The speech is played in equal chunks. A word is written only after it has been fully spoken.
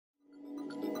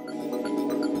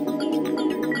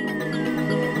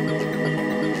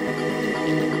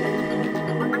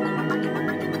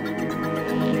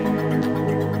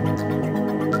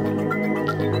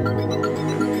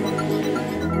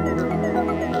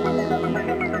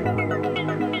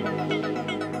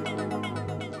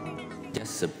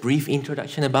just a brief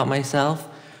introduction about myself.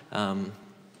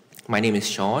 My name is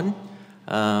Shawn.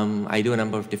 I do a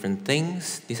number of different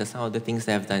things. These are some of the things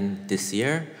that I've done this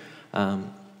year.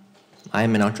 I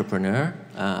am an entrepreneur.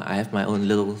 I have my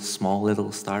own small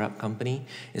little startup company.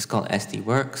 It's called SD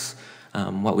Works.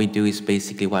 What we do is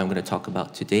basically what I'm going to talk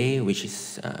about today, which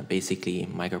is basically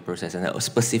microprocessors, and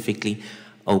specifically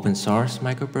open source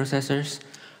microprocessors.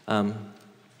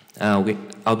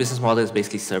 Our business model is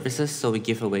basically services, so we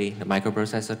give away the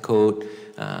microprocessor code,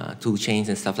 tool chains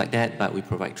and stuff like that, but we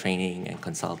provide training and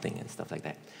consulting and stuff like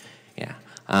that. Yeah.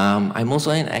 I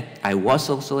was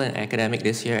also an academic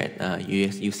this year at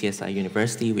UCSI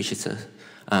University, which is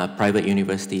a private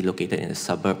university located in a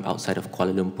suburb outside of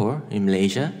Kuala Lumpur in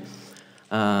Malaysia.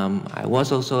 I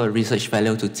was also a research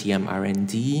fellow to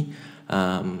TMRND.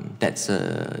 That's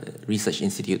a research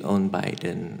institute owned by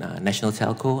the National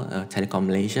Telco, Telecom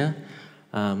Malaysia.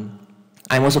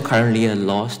 I'm also currently a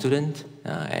law student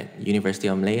at University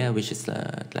of Malaya, which is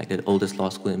like the oldest law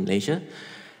school in Malaysia.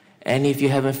 And if you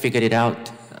haven't figured it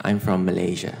out, I'm from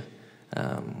Malaysia,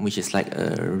 which is like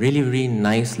a really, really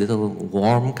nice little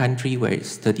warm country where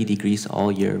it's 30 degrees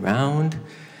all year round.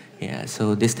 Yeah,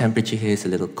 so this temperature here is a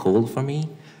little cold for me,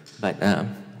 but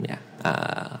yeah,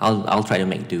 I'll try to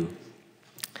make do.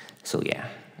 So yeah,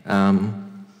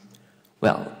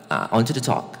 onto the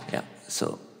talk. Yeah,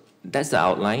 so that's the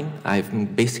outline.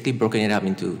 I've basically broken it up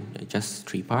into just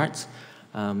 3 parts.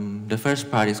 The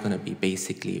first part is going to be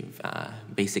basically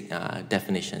basic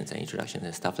definitions and introductions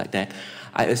and stuff like that.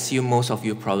 I assume most of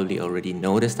you probably already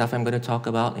know the stuff I'm going to talk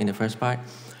about in the first part,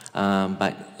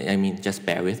 but I mean, just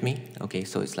bear with me. Okay,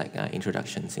 so it's like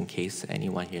introductions in case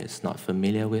anyone here is not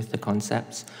familiar with the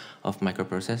concepts of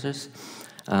microprocessors.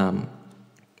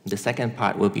 The second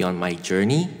part will be on my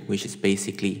journey, which is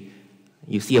basically,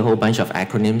 you see a whole bunch of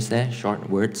acronyms there, short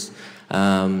words.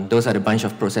 Those are the bunch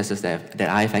of processors that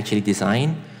I've actually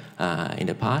designed in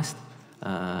the past.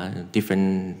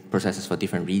 Different processors for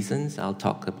different reasons. I'll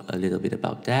talk a little bit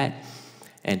about that.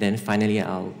 And then finally,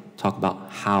 I'll talk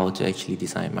about how to actually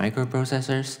design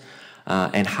microprocessors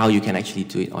and how you can actually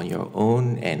do it on your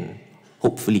own and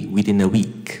hopefully within a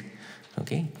week.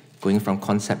 Okay? Going from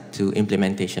concept to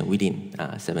implementation within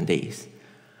 7 days.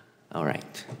 All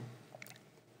right.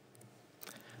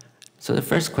 So the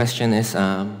first question is,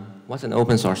 what's an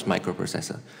open source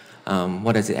microprocessor?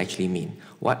 What does it actually mean?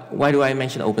 Why do I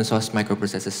mention open source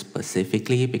microprocessors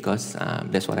specifically? Because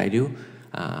that's what I do.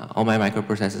 All my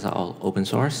microprocessors are all open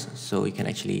source, so you can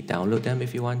actually download them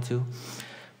if you want to.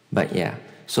 But yeah,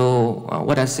 so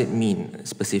what does it mean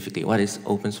specifically? What does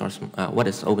open source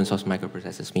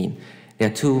microprocessors mean? There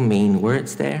are 2 main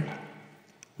words there.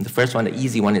 The first one, the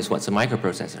easy one, is what's a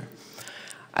microprocessor?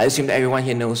 I assume that everyone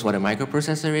here knows what a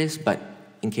microprocessor is, but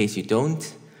in case you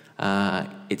don't,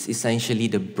 it's essentially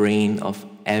the brain of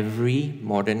every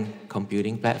modern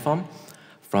computing platform,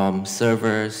 from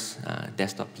servers,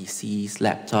 desktop PCs,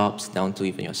 laptops, down to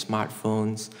even your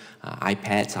smartphones,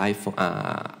 iPads,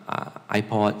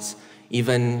 iPods,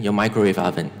 even your microwave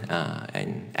oven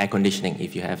and air conditioning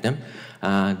if you have them.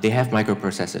 They have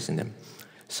microprocessors in them.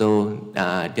 So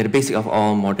they're the basic of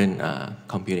all modern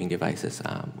computing devices,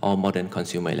 all modern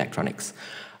consumer electronics.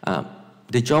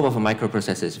 The job of a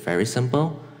microprocessor is very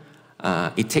simple.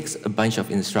 It takes a bunch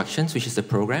of instructions, which is a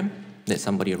program that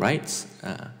somebody writes,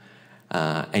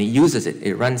 and it uses it.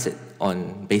 It runs it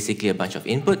on basically a bunch of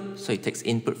input. So it takes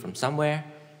input from somewhere,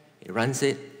 it runs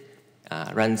it,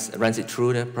 runs it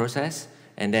through the process,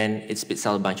 and then it spits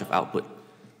out a bunch of output.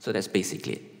 So that's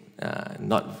basically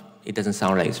it. It doesn't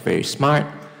sound like it's very smart.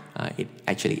 It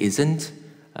actually isn't.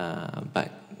 But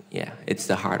yeah, it's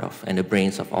the heart of and the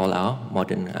brains of all our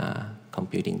modern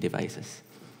computing devices.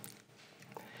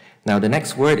 Now, the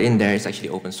next word in there is actually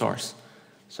open source.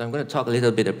 So I'm going to talk a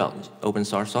little bit about open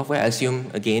source software. I assume,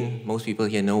 again, most people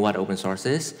here know what open source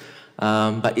is.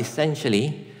 But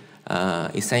essentially,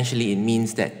 it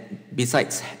means that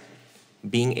besides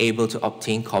being able to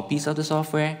obtain copies of the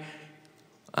software,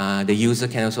 the user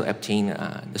can also obtain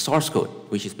the source code,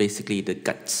 which is basically the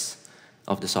guts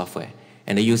of the software.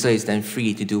 And the user is then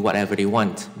free to do whatever they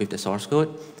want with the source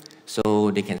code. So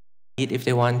they can it if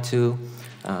they want to,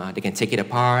 they can take it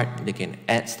apart, they can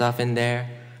add stuff in there.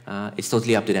 It's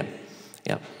totally up to them.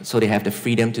 Yeah. So they have the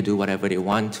freedom to do whatever they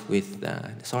want with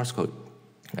the source code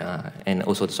and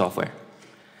also the software.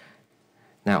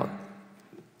 Now,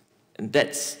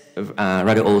 that's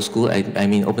rather old school. I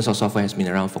mean, open source software has been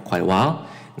around for quite a while.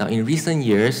 Now, in recent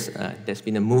years, there's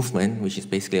been a movement, which is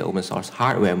basically an open source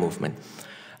hardware movement,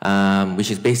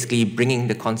 which is basically bringing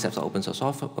the concepts of open source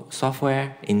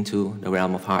software into the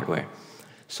realm of hardware.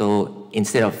 So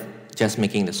instead of just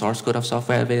making the source code of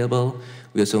software available.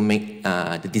 We also make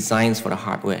the designs for the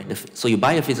hardware. So you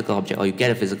buy a physical object or you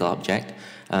get a physical object,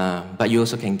 but you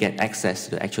also can get access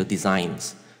to the actual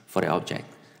designs for the object.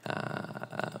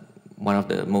 One of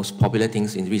the most popular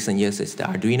things in recent years is the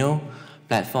Arduino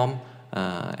platform,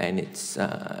 and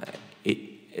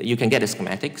you can get the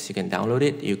schematics, you can download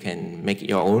it, you can make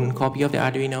your own copy of the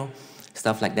Arduino,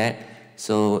 stuff like that.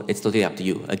 So it's totally up to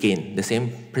you. Again, the same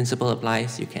principle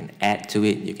applies. You can add to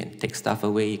it, you can take stuff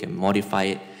away, you can modify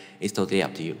it. It's totally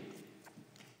up to you.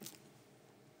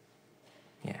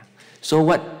 Yeah. So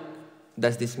what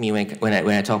does this mean when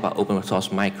I talk about open source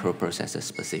microprocessors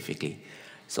specifically?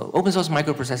 So open source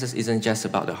microprocessors isn't just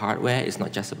about the hardware, it's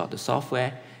not just about the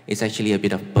software, it's actually a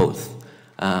bit of both.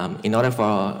 In order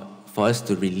for us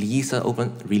to release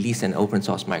an open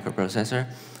source microprocessor,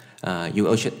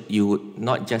 you would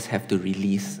not just have to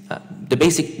release, the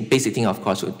basic thing of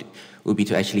course would be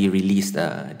to actually release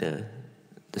the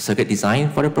circuit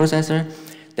design for the processor.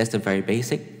 That's the very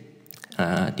basic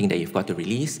thing that you've got to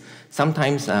release.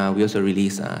 Sometimes we also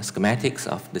release schematics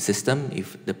of the system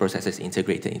if the processor is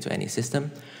integrated into any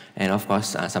system. And of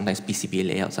course, sometimes PCB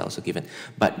layouts are also given.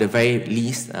 But the very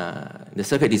least, the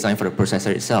circuit design for the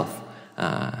processor itself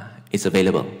is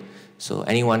available. So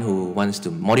anyone who wants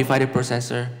to modify the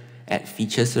processor, add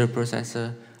features to the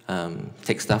processor,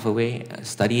 take stuff away,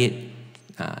 study it,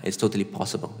 it's totally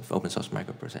possible with open source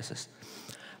microprocessors.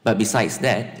 But besides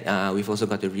that, we've also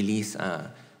got to release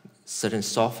certain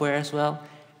software as well.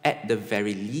 At the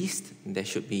very least, there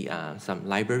should be some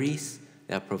libraries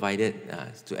that are provided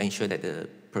to ensure that the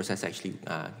process actually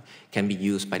can be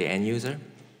used by the end user.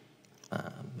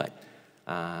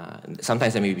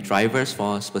 Sometimes there may be drivers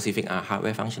for specific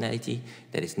hardware functionality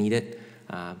that is needed.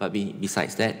 But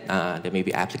besides that, there may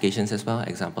be applications as well,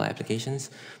 example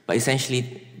applications. But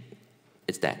essentially,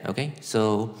 it's that, okay?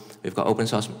 So we've got open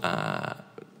source,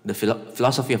 the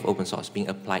philosophy of open source being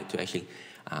applied to actually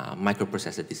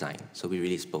microprocessor design. So we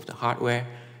release both the hardware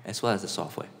as well as the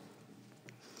software.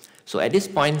 So at this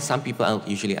point, some people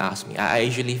usually ask me, I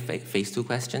usually face two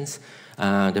questions.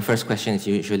 The first question is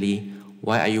usually,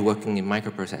 why are you working in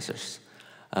microprocessors?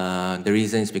 The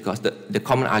reason is because the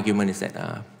common argument is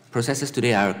that processors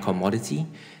today are a commodity.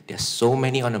 There's so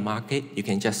many on the market, you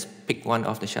can just pick one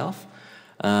off the shelf.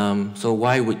 So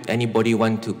why would anybody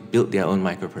want to build their own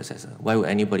microprocessor? Why would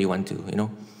anybody want to,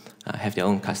 have their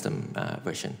own custom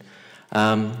version?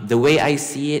 The way I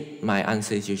see it, my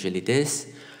answer is usually this.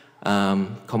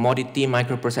 Commodity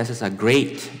microprocessors are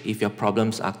great if your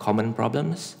problems are common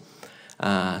problems.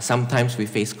 Sometimes we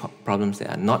face problems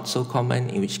that are not so common,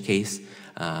 in which case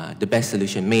the best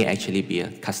solution may actually be a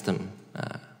custom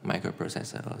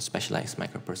microprocessor or specialized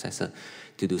microprocessor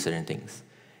to do certain things.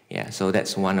 Yeah, so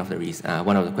that's one of the reasons,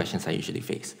 one of the questions I usually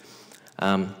face.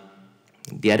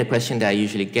 The other question that I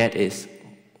usually get is,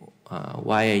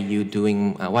 why are you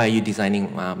designing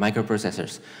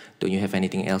microprocessors? Don't you have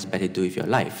anything else better to do with your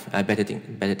life? Better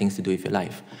things to do with your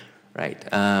life, right?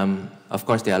 Of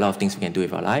course, there are a lot of things we can do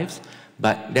with our lives,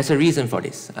 but there's a reason for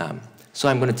this. So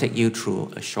I'm going to take you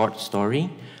through a short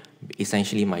story,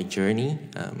 essentially my journey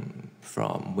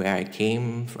from where I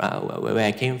came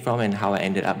from and how I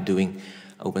ended up doing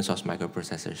open source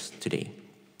microprocessors today.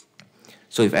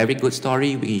 So with every good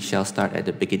story, we shall start at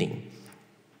the beginning.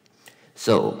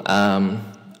 So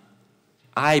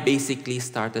I basically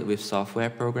started with software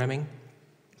programming.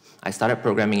 I started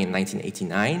programming in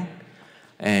 1989,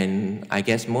 and I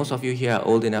guess most of you here are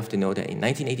old enough to know that in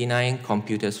 1989,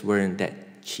 computers weren't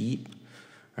that cheap,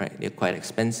 right? They're quite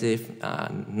expensive.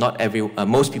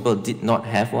 Most people did not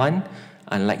have one,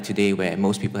 unlike today where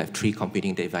most people have 3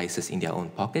 computing devices in their own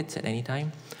pockets at any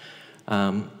time.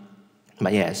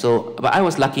 But I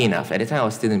was lucky enough. At the time, I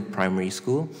was still in primary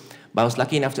school, but I was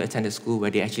lucky enough to attend a school where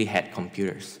they actually had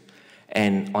computers.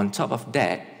 And on top of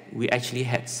that, we actually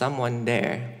had someone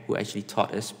there who actually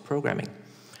taught us programming.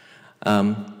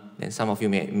 Then some of you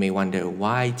may wonder,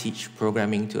 why teach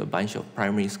programming to a bunch of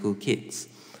primary school kids?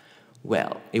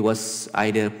 Well, it was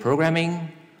either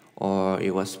programming or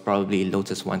it was probably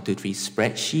Lotus 123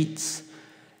 spreadsheets.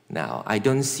 Now, I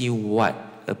don't see what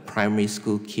a primary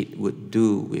school kid would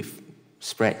do with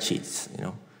spreadsheets,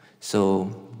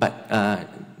 But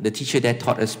the teacher there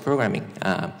taught us programming,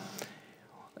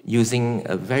 using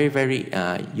a very, very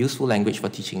useful language for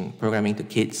teaching programming to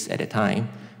kids at the time,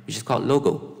 which is called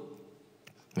Logo.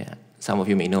 Yeah, some of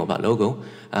you may know about Logo.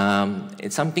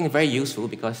 It's something very useful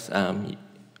because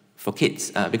for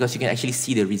kids, because you can actually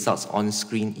see the results on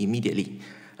screen immediately.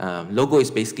 Logo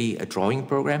is basically a drawing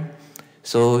program.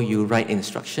 So you write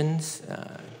instructions,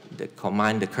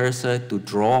 command the cursor to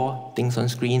draw things on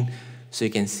screen so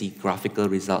you can see graphical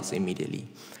results immediately.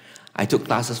 I took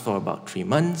classes for about 3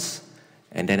 months,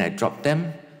 and then I dropped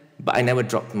them, but I never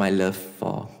dropped my love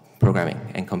for programming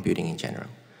and computing in general.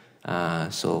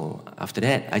 So after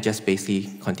that, I just basically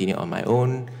continued on my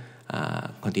own,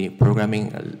 continued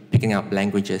programming, picking up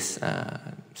languages,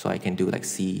 so I can do like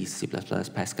C, C++,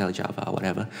 Pascal, Java,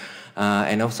 whatever.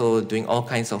 And also doing all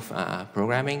kinds of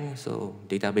programming, so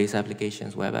database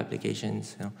applications, web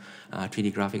applications,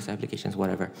 3D graphics applications,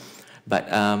 whatever. But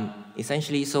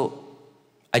essentially, so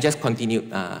I just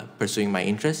continued pursuing my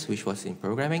interest, which was in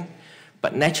programming.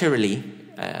 But naturally,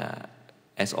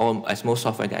 as most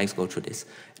software guys go through this,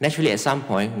 naturally at some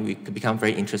point, we could become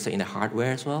very interested in the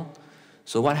hardware as well.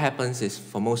 So what happens is,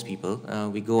 for most people,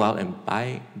 we go out and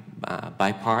buy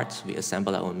parts, we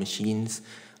assemble our own machines,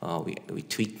 we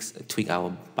tweak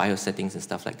our BIOS settings and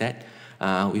stuff like that.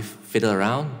 We fiddle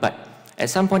around, but at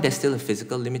some point there's still a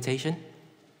physical limitation.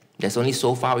 There's only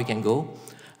so far we can go.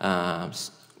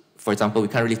 For example, we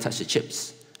can't really touch the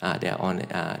chips that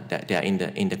are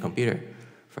in the computer,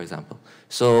 for example.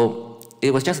 So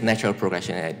it was just a natural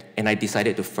progression, and I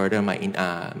decided to further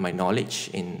my knowledge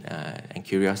and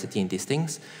curiosity in these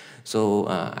things. So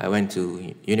I went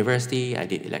to university, I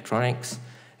did electronics,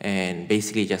 and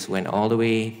basically just went all the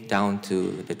way down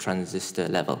to the transistor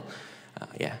level.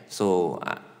 Yeah, so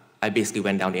I basically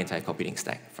went down the entire computing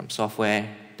stack, from software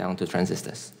down to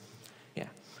transistors. Yeah.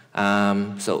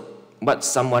 So what's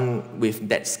someone with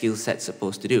that skill set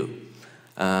supposed to do?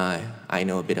 I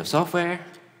know a bit of software,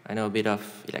 I know a bit of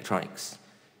electronics.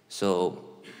 So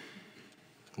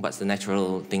what's the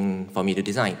natural thing for me to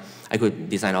design? I could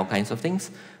design all kinds of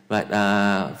things, but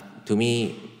to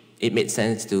me, it made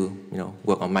sense to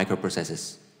work on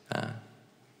microprocessors,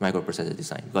 microprocessor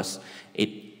design, because it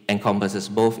encompasses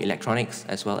both electronics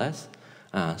as well as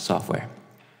software.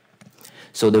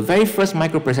 So the very first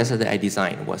microprocessor that I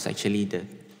designed was actually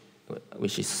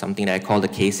which is something that I call the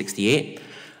K68.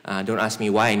 Don't ask me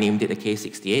why I named it the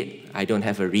K68. I don't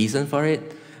have a reason for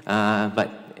it,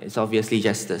 but it's obviously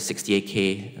just the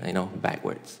 68K,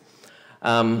 backwards.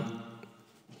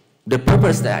 The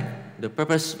purpose that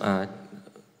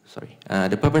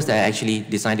I actually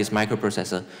designed this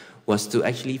microprocessor was to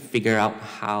actually figure out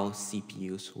how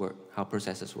CPUs work, how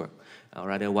processors work, or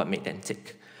rather what made them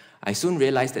tick. I soon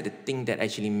realized that the thing that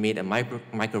actually made a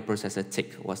microprocessor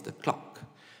tick was the clock.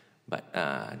 But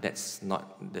that's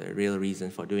not the real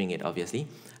reason for doing it, obviously.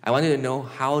 I wanted to know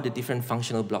how the different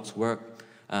functional blocks work,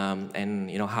 and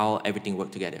how everything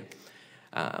worked together.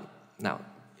 Now,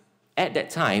 at that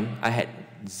time, I had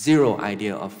zero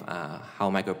idea of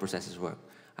how microprocessors work.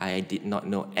 I did not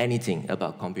know anything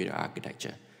about computer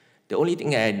architecture. The only thing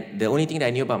that I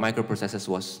knew about microprocessors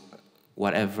was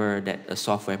whatever that a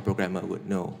software programmer would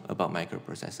know about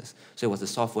microprocessors. So it was the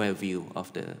software view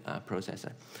of the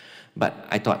processor. But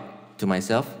I thought to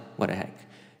myself, what the heck?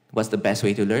 What's the best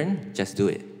way to learn? Just do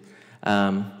it.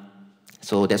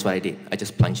 So that's what I did. I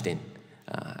just plunged in.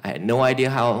 I had no idea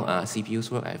how CPUs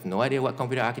work. I have no idea what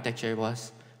computer architecture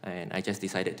was. And I just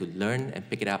decided to learn and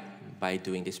pick it up by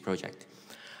doing this project.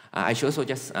 I should also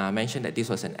just mention that this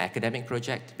was an academic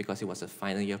project because it was a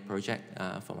final year project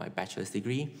for my bachelor's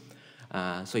degree.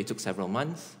 So it took several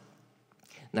months.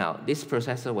 Now, this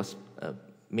processor was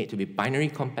made to be binary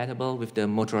compatible with the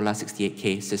Motorola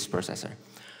 68K sys processor.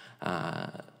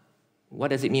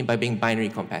 What does it mean by being binary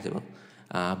compatible?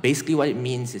 Basically, what it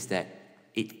means is that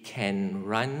it can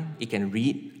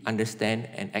read, understand,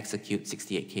 and execute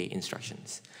 68K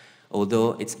instructions,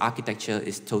 although its architecture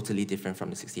is totally different from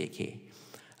the 68K.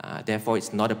 Therefore,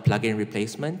 it's not a plug-in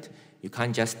replacement. You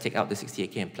can't just take out the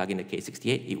 68K and plug in the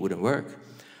K68. It wouldn't work.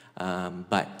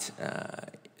 But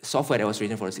software that was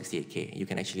written for the 68K, you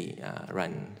can actually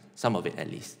run some of it at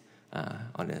least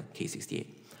on the K68.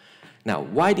 Now,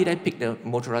 why did I pick the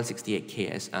Motorola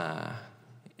 68K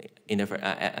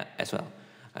as well?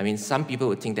 I mean, some people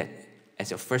would think that as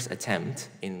your first attempt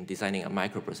in designing a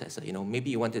microprocessor,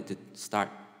 maybe you wanted to start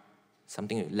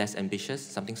something less ambitious,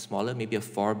 something smaller, maybe a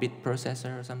 4-bit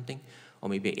processor or something, or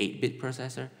maybe an 8-bit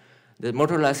processor. The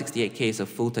Motorola 68K is a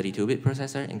full 32-bit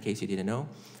processor, in case you didn't know.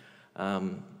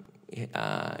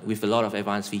 With a lot of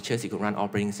advanced features, you could run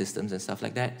operating systems and stuff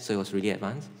like that, so it was really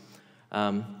advanced.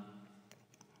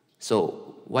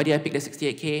 So why did I pick the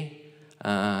 68K?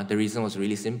 The reason was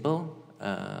really simple.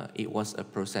 It was a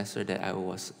processor that I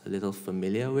was a little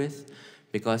familiar with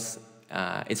because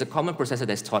it's a common processor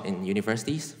that's taught in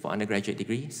universities for undergraduate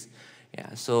degrees.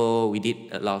 Yeah, so we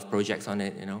did a lot of projects on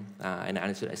it, and I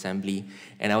understood assembly,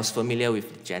 and I was familiar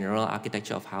with the general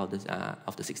architecture of how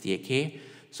of the 68K.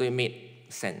 So it made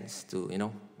sense to,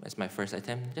 as my first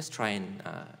attempt, just try and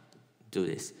do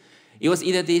this. It was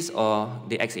either this or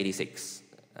the x86.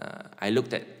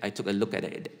 I took a look at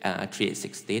the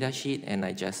 386 data sheet, and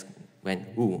I just went,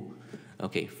 ooh,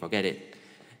 okay, forget it.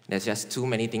 There's just too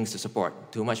many things to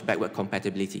support, too much backward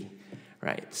compatibility,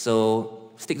 right?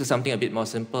 So stick to something a bit more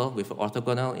simple with an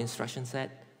orthogonal instruction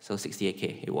set. So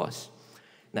 68K it was.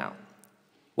 Now,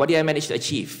 what did I manage to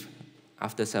achieve?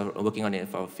 After working on it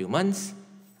for a few months,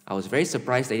 I was very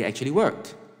surprised that it actually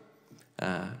worked.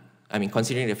 I mean,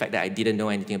 considering the fact that I didn't know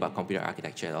anything about computer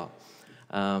architecture at all.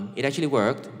 It actually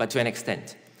worked, but to an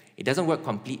extent. It doesn't work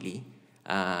completely.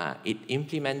 It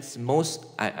implements most,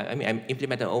 I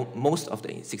implemented most of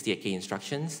the 68K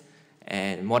instructions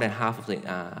and more than half of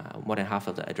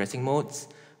the addressing modes,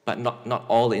 but not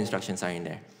all the instructions are in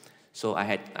there. So I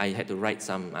had to write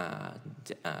some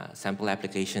sample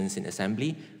applications in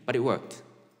assembly, but it worked.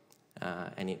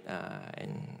 And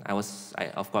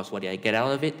of course, what did I get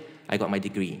out of it? I got my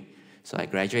degree. So I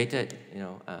graduated,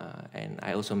 and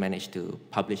I also managed to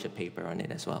publish a paper on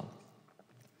it as well.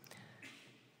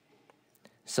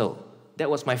 So that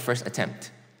was my first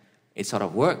attempt. It sort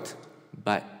of worked,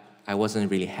 but I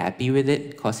wasn't really happy with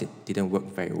it because it didn't work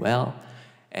very well.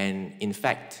 And in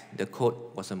fact, the code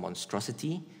was a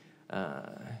monstrosity.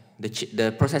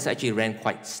 The processor actually ran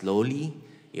quite slowly.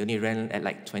 It only ran at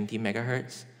like 20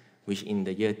 megahertz, which in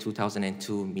the year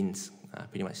 2002 means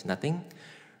pretty much nothing,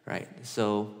 right?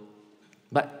 So,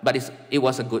 but it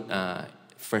was a good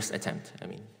first attempt,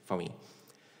 for me.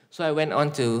 So I went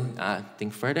on to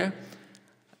think further,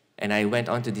 and I went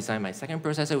on to design my second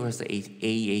processor, which was the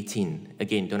AE18.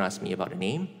 Again, don't ask me about the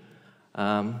name.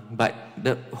 But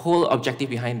the whole objective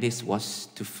behind this was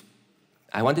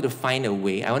I wanted to find a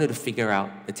way, I wanted to figure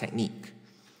out a technique,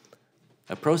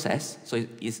 a process. So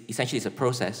essentially it's a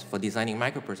process for designing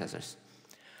microprocessors.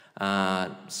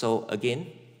 So again,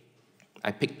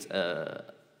 I picked a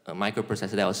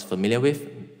microprocessor that I was familiar with,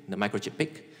 the microchip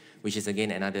PIC, which is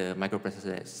again another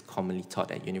microprocessor that's commonly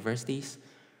taught at universities,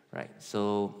 right?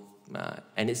 So,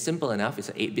 and it's simple enough, it's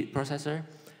an 8-bit processor,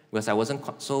 because I wasn't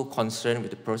so concerned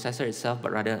with the processor itself,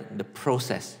 but rather the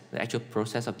process, the actual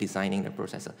process of designing the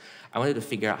processor. I wanted to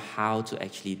figure out how to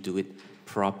actually do it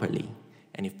properly,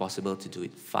 and if possible, to do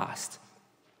it fast.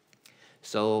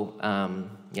 So,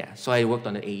 so I worked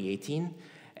on the AE18,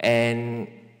 and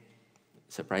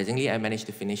surprisingly, I managed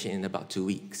to finish it in about 2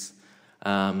 weeks.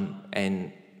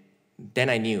 And then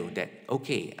I knew that,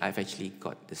 okay, I've actually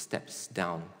got the steps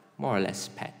down, more or less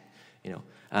pat.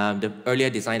 The earlier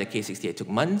design, the K68, took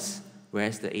months,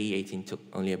 whereas the AE18 took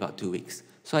only about 2 weeks.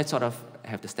 So I sort of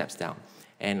have the steps down.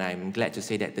 And I'm glad to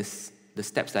say that the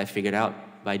steps that I figured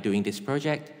out by doing this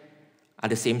project are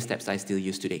the same steps I still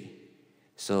use today.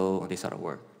 So they sort of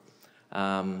work.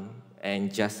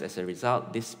 And just as a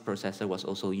result, this processor was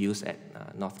also used at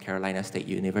North Carolina State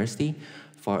University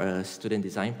for a student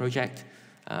design project.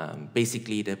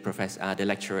 Basically, the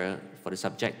lecturer for the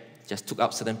subject just took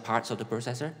out certain parts of the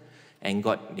processor and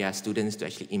got their students to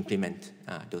actually implement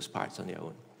those parts on their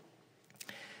own.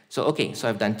 So okay, so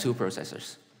I've done 2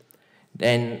 processors.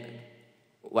 Then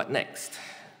what next?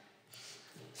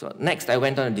 So next I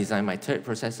went on to design my 3rd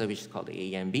processor, which is called the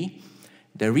AEMB.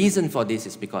 The reason for this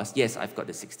is because, yes, I've got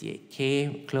the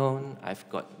 68K clone, I've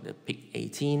got the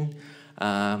PIC18,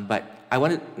 but I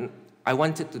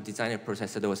wanted to design a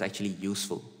processor that was actually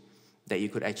useful, that you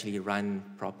could actually run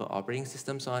proper operating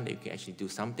systems on, that you could actually do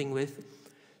something with.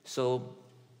 So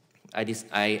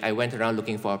I went around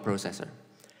looking for a processor.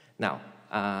 Now,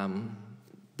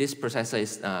 this processor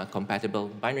is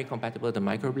binary compatible with the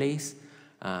Microblaze.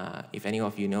 If any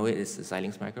of you know it, it's the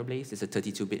Xilinx Microblaze. It's a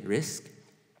 32-bit RISC.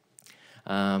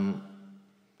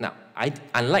 Now,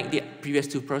 unlike the previous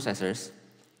 2 processors,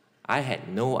 I had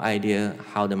no idea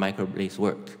how the Microblaze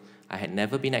worked. I had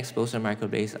never been exposed to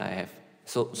Microblaze.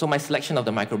 So my selection of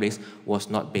the Microblaze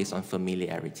was not based on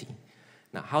familiarity.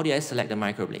 Now, how did I select the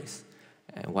Microblaze?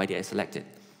 And why did I select it?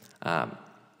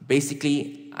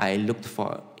 Basically, I looked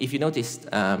for, if you noticed,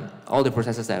 all the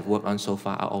processors that I've worked on so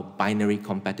far are all binary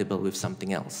compatible with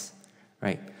something else,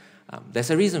 right? There's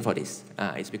a reason for this.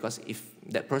 It's because if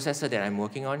that processor that I'm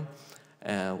working on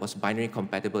was binary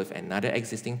compatible with another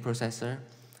existing processor,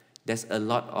 there's a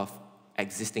lot of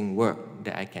existing work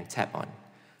that I can tap on.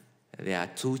 There are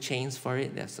tool chains for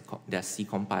it. There are C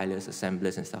compilers,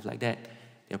 assemblers, and stuff like that.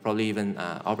 There are probably even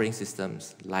operating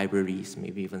systems, libraries,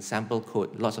 maybe even sample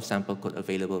code, lots of sample code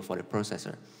available for the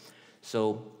processor.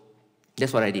 So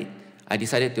that's what I did. I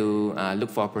decided to look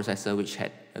for a processor which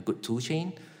had a good tool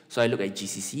chain. So I looked at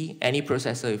GCC, any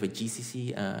processor with a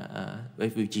GCC,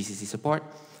 with GCC support,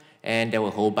 and there were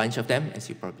a whole bunch of them, as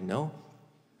you probably know.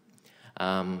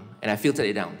 And I filtered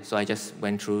it down. So I just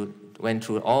went through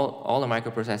all the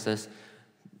microprocessors,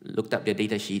 looked up their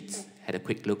data sheets, had a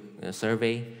quick look, a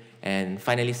survey, and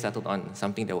finally settled on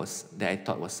something that I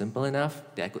thought was simple enough,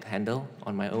 that I could handle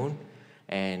on my own,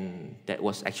 and that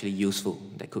was actually useful,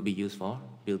 that could be used for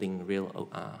building real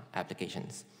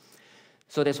applications.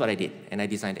 So that's what I did, and I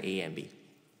designed the AEMB.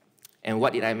 And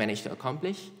what did I manage to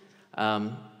accomplish?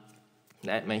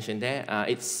 That I mentioned there,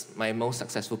 it's my most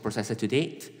successful processor to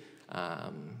date.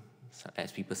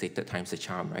 As people say, third time's the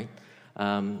charm, right?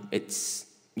 It's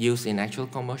used in actual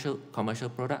commercial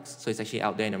products, so it's actually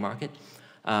out there in the market.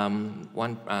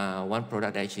 One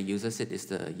product that actually uses it is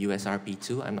the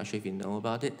USRP2. I'm not sure if you know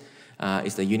about it.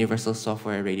 It's the Universal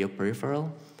Software Radio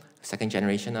Peripheral, second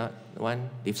generation one.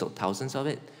 They've sold thousands of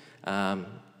it.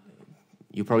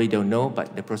 You probably don't know,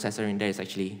 but the processor in there is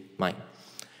actually mine,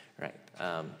 right?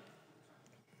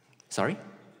 Sorry?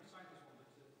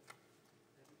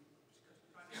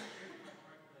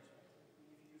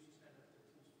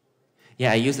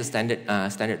 Yeah, I use the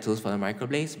standard tools for the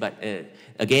microblaze, but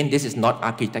again, this is not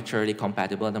architecturally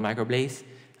compatible with the microblaze.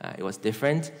 It was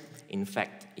different. In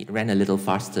fact, it ran a little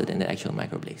faster than the actual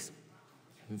microblaze.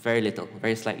 Very little,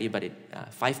 very slightly, but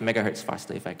 5 megahertz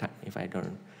faster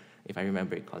if I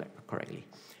remember it correctly.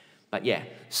 But yeah,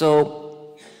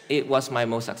 so it was my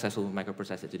most successful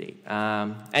microprocessor to date.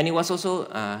 And it was also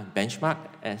benchmarked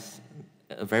as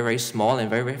a very, very small and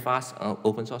very, very fast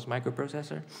open source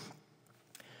microprocessor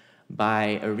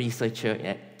by a researcher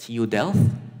at TU Delft,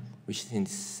 which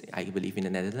is, I believe, in the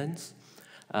Netherlands.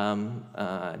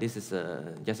 This is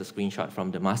just a screenshot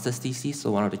from the master's thesis,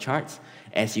 so one of the charts.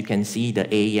 As you can see, the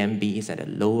AEMB is at the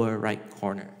lower right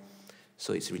corner.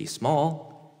 So it's really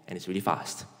small, and it's really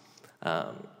fast.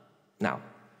 Now,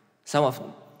 some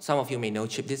of you may know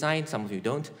chip design, some of you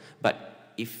don't,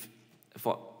 but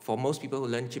for most people who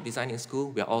learn chip design in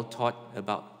school, we are all taught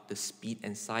about the speed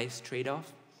and size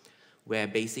trade-off, where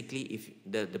basically if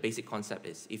the basic concept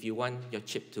is if you want your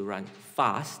chip to run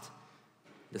fast,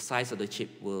 the size of the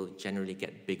chip will generally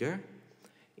get bigger.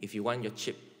 If you want your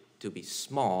chip to be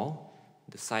small,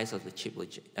 the size of the chip will,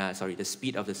 the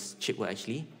speed of the chip will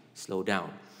actually slow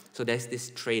down. So there's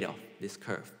this trade-off, this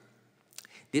curve.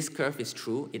 This curve is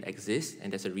true, it exists,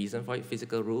 and there's a reason for it,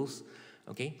 physical rules,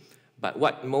 okay? But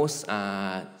what most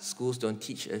schools don't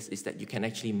teach us is that you can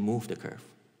actually move the curve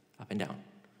up and down,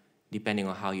 depending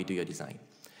on how you do your design.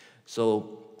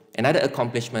 So another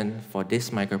accomplishment for this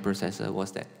microprocessor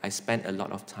was that I spent a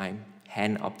lot of time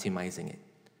hand optimizing it.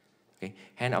 Okay?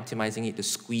 Hand optimizing it to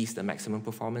squeeze the maximum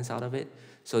performance out of it.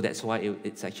 So that's why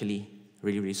it's actually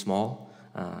really, really small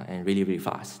and really, really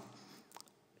fast.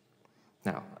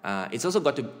 Now, it's also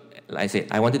got to, like I said,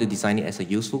 I wanted to design it as a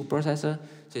useful processor,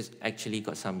 so it's actually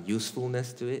got some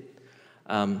usefulness to it.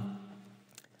 On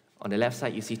the left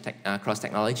side, you see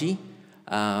cross-technology.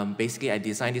 Basically, I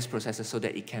designed this processor so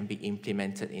that it can be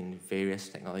implemented in various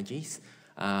technologies.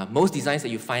 Most designs that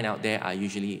you find out there are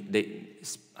usually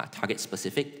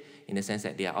target-specific, in the sense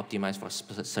that they are optimized for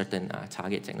certain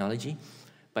target technology.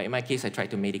 But in my case, I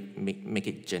tried to make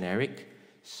it generic.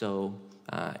 So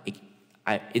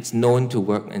it's known to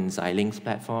work in Xilinx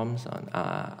platforms, on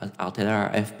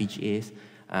Altera FPGAs,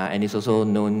 and it's also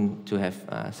known to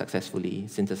have successfully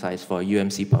synthesized for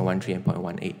UMC 0.13 and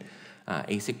 0.18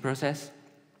 ASIC process.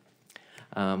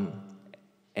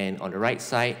 And on the right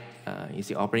side, you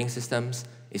see operating systems.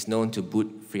 It's known to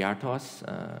boot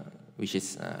FreeRTOS, which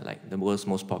is like the world's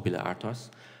most popular RTOS,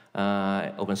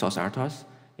 open source RTOS.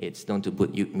 It's known to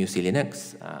boot MUSI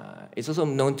Linux. It's also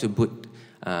known to boot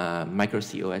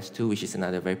MicroCOS2, which is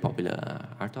another very popular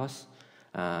RTOS.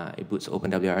 It boots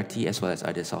OpenWRT as well as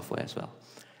other software as well.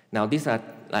 Now, these are,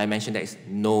 I mentioned, that is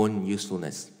known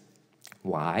usefulness.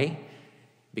 Why?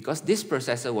 Because this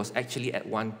processor was actually at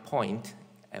one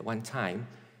time,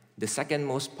 the second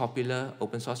most popular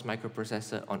open source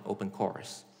microprocessor on open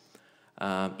cores.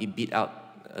 It beat out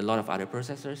a lot of other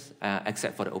processors,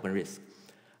 except for the OpenRISC.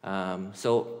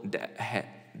 So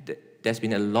there's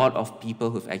been a lot of people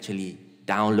who've actually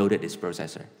downloaded this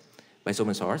processor. But it's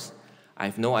open source. I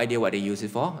have no idea what they use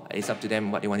it for. It's up to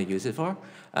them what they want to use it for.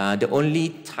 The only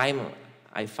time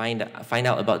I find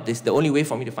out about this, the only way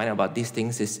for me to find out about these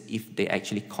things is if they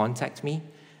actually contact me,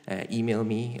 email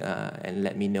me, and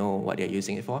let me know what they're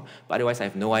using it for. But otherwise, I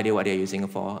have no idea what they're using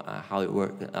it for,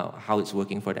 how it's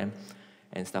working for them,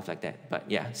 and stuff like that. But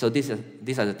yeah, so these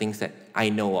are the things that I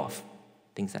know of,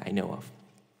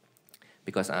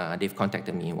 because they've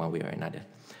contacted me in one way or another.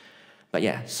 But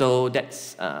yeah, so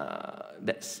that's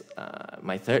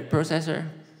my third processor.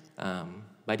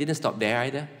 But I didn't stop there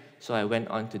either. So I went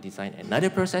on to design another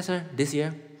processor this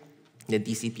year, the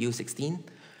DCPU16.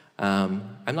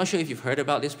 I'm not sure if you've heard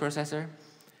about this processor.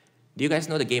 Do you guys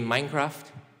know the game Minecraft?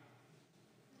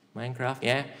 Minecraft,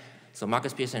 yeah. So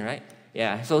Marcus Pearson, right?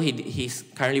 Yeah, so he's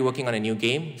currently working on a new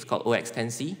game. It's called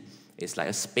OX10C. It's like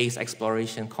a space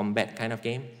exploration combat kind of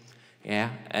game. Yeah,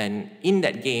 and in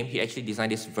that game, he actually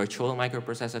designed this virtual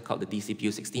microprocessor called the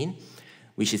DCPU16,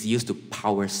 which is used to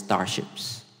power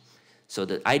starships. So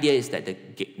the idea is that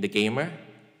the gamer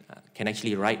can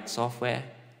actually write software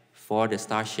for the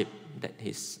starship that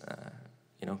he's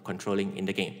controlling in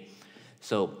the game.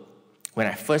 So when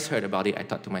I first heard about it, I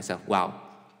thought to myself, wow,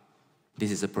 this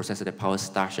is a processor that powers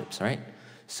starships, right?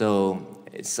 So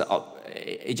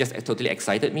it just totally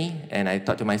excited me, and I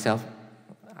thought to myself,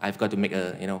 I've got to make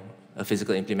a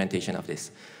physical implementation of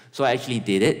this. So I actually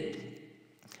did it.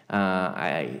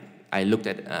 I looked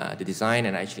at the design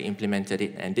and I actually implemented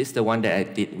it, and this is the one that I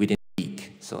did within a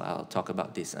week. So I'll talk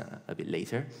about this a bit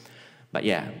later. But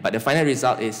yeah, but the final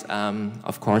result is,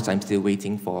 of course, I'm still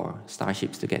waiting for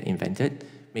starships to get invented.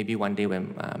 Maybe one day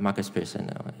when Marcus Pearson,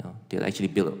 they'll actually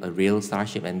build a real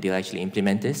starship and they'll actually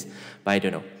implement this, but I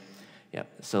don't know. Yeah,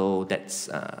 so that's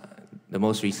the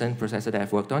most recent processor that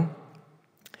I've worked on.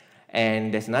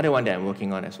 And there's another one that I'm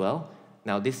working on as well.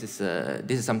 Now this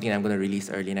is something I'm going to release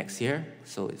early next year,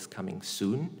 so it's coming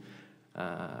soon.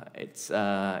 It's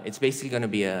basically going to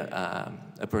be a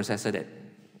processor that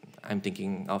I'm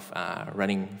thinking of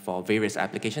running for various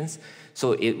applications.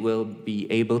 So it will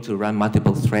be able to run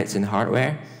multiple threads in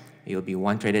hardware. It will be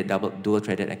one-threaded,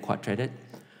 dual-threaded, and quad-threaded.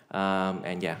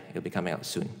 And yeah, it'll be coming out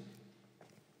soon.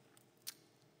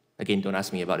 Again, don't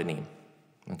ask me about the name.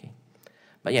 Okay.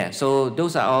 But yeah, so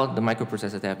those are all the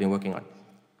microprocessors that I've been working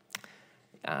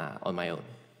on my own.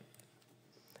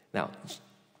 Now,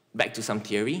 back to some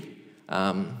theory.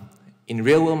 In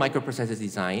real-world microprocessor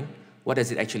design, what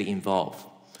does it actually involve?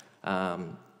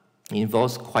 It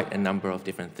involves quite a number of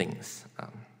different things.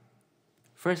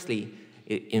 Firstly,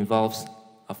 it involves,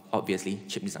 obviously,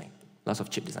 chip design, lots of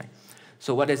chip design.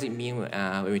 So what does it mean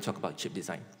when we talk about chip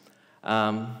design?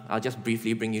 I'll just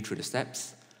briefly bring you through the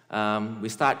steps. We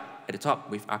start at the top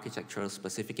with architectural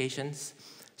specifications.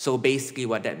 So basically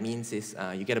what that means is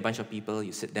you get a bunch of people,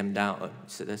 you sit them down,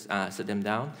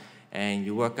 and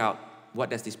you work out what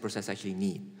does this process actually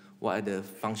need. What are the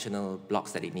functional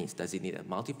blocks that it needs? Does it need a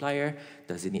multiplier?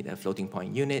 Does it need a floating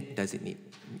point unit? Does it need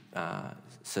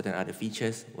certain other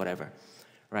features? Whatever,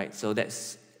 right? So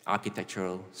that's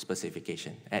architectural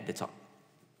specification at the top.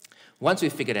 Once we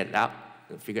figured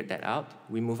that out,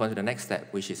 we move on to the next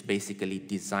step, which is basically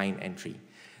design entry.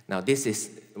 Now,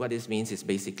 what this means is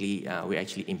basically we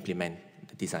actually implement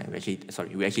the design.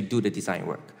 We actually do the design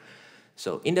work.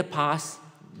 So in the past,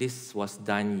 this was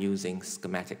done using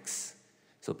schematics.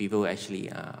 So people actually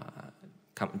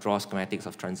draw schematics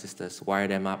of transistors, wire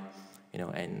them up,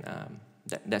 and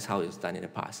that's how it was done in the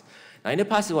past. Now, in the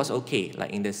past, it was okay.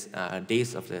 Like in this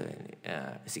days of the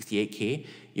 68K,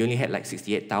 you only had like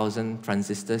 68,000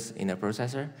 transistors in a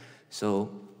processor.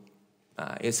 So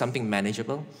it's something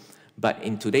manageable. But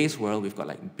in today's world, we've got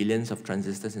like billions of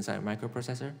transistors inside a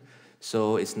microprocessor.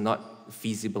 So it's not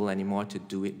feasible anymore to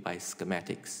do it by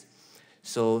schematics.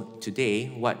 So today,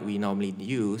 what we normally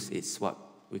use is what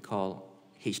we call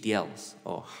HDLs,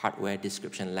 or hardware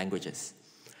description languages.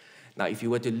 Now, if you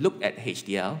were to look at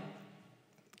HDL,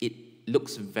 it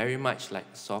looks very much like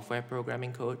software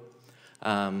programming code,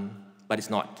 but it's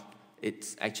not.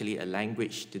 It's actually a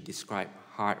language to describe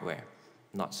hardware,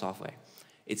 not software.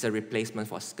 It's a replacement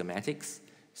for schematics.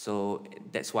 So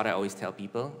that's what I always tell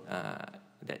people,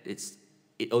 that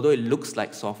although it looks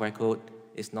like software code,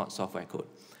 it's not software code.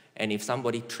 And if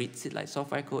somebody treats it like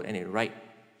software code and they write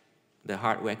the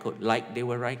hardware code like they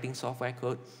were writing software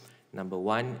code, number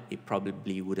one, it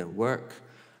probably wouldn't work.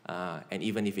 And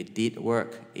even if it did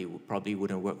work, it probably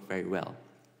wouldn't work very well.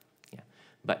 Yeah.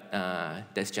 But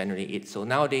that's generally it. So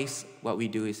nowadays, what we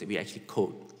do is we actually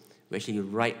code. We actually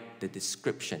write the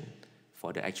description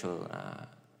for the actual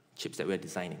chips that we're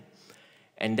designing.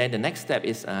 And then the next step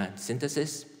is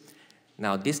synthesis.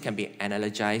 Now, this can be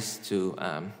analogized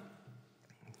to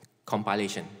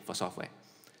compilation for software.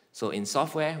 So in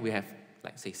software, we have,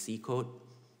 like, say, C code.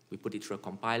 We put it through a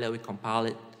compiler, we compile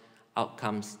it, out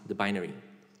comes the binary.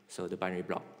 So the binary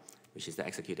block, which is the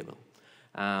executable.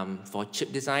 For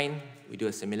chip design, we do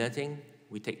a similar thing.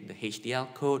 We take the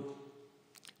HDL code,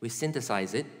 we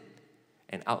synthesize it,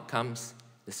 and out comes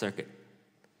the circuit.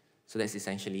 So that's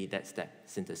essentially that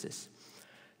synthesis.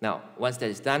 Now, once that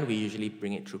is done, we usually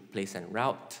bring it through place and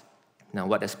route. Now,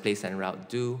 what does place and route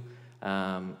do?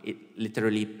 It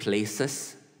literally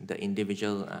places the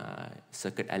individual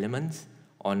circuit elements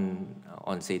on,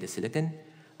 say, the silicon,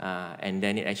 and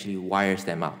then it actually wires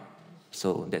them up.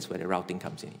 So that's where the routing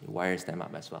comes in. It wires them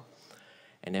up as well.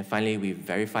 And then finally, we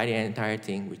verify the entire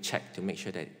thing. We check to make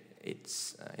sure that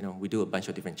it's, we do a bunch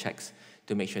of different checks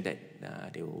to make sure that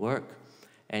they will work.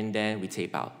 And then we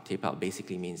tape out. Tape out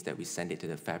basically means that we send it to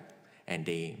the fab and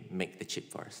they make the chip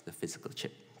for us, the physical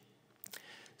chip.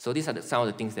 So these are some of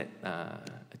the things that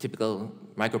a typical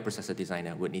microprocessor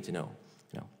designer would need to know,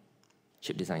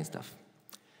 chip design stuff.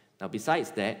 Now besides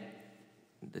that,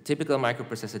 the typical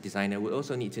microprocessor designer would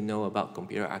also need to know about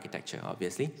computer architecture,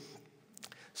 obviously.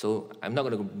 So I'm not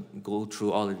going to go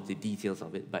through all of the details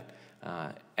of it, but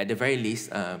at the very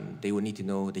least, they would need to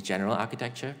know the general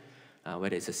architecture,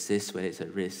 whether it's a sys, whether it's a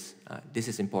RIS. This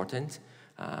is important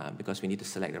because we need to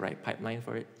select the right pipeline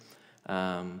for it.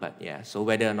 But yeah, so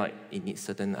whether or not it needs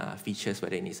certain features,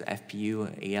 whether it needs FPU,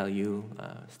 ALU,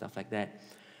 stuff like that.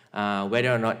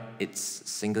 Whether or not it's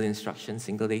single instruction,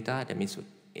 single data, that means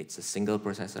it's a single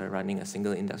processor running a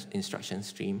single instruction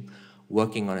stream,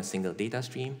 working on a single data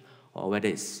stream, or whether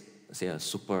it's, say, a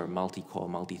super multi-core,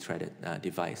 multi-threaded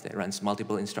device that runs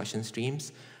multiple instruction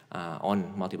streams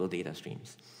on multiple data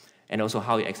streams. And also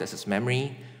how it accesses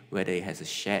memory, whether it has a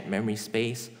shared memory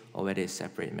space, or whether it's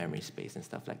separate memory space and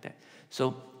stuff like that.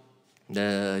 So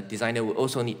the designer will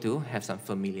also need to have some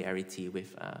familiarity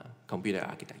with computer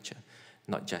architecture,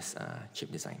 not just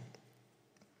chip design.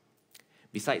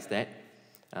 Besides that,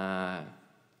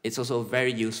 it's also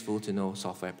very useful to know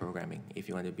software programming if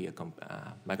you want to be a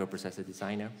microprocessor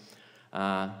designer.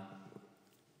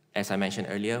 As I mentioned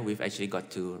earlier, we've actually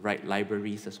got to write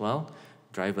libraries as well,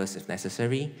 drivers if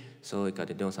necessary, so we got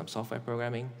to know some software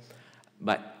programming.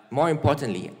 But more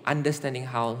importantly, understanding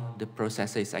how the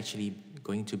processor is actually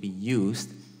going to be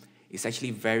used is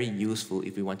actually very useful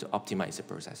if we want to optimize the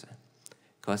processor.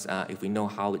 Because if we know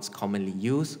how it's commonly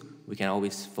used, we can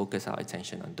always focus our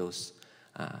attention on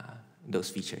those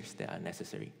features that are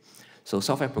necessary. So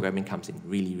software programming comes in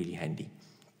really, really handy.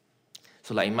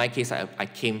 So like in my case, I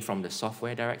came from the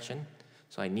software direction.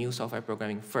 So I knew software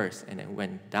programming first and then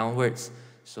went downwards.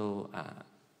 So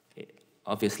it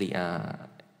obviously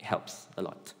helps a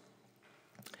lot.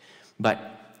 But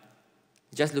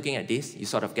just looking at this, you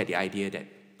sort of get the idea that,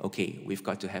 okay, we've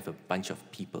got to have a bunch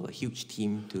of people, a huge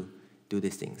team to do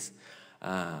these things.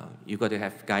 You've got to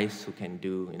have guys who can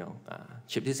do,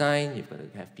 chip design. You've got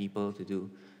to have people to do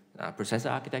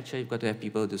processor architecture. You've got to have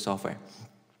people to do software.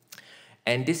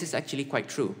 And this is actually quite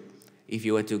true. If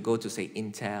you were to go to, say,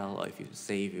 Intel, or if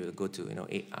you go to,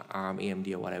 ARM,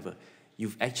 AMD, or whatever,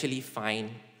 you've actually find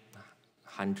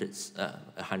hundreds,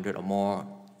 100 or more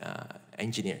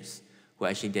engineers who are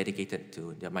actually dedicated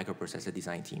to their microprocessor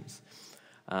design teams.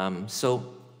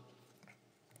 So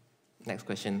next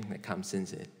question that comes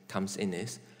in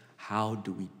is, how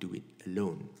do we do it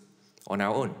alone, on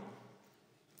our own?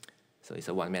 So it's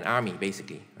a one-man army,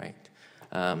 basically, right?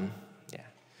 Yeah.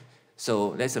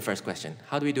 So that's the first question.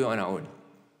 How do we do it on our own?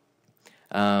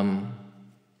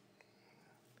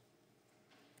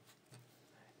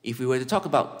 If we were to talk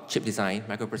about chip design,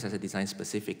 microprocessor design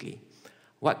specifically,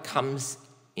 what comes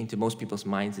into most people's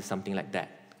minds is something like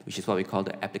that, which is what we call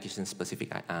the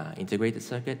application-specific integrated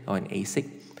circuit, or an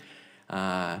ASIC.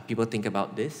 People think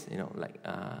about this, like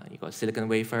you got a silicon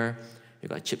wafer, you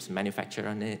got chips manufactured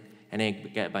on it, and then you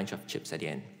get a bunch of chips at the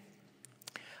end.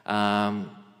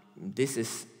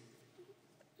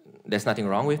 There's nothing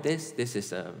wrong with this. This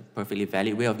is a perfectly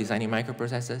valid way of designing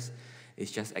microprocessors. It's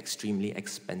just extremely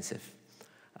expensive.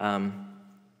 I'm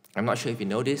not sure if you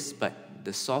know this, but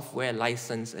the software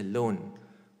license alone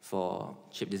for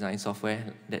chip design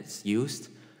software that's used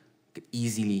could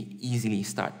easily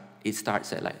start. It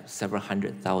starts at like several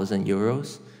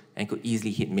 €100,000 and could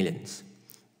easily hit millions.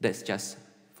 That's just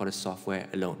for the software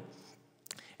alone.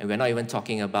 And we're not even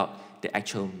talking about the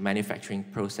actual manufacturing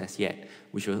process yet,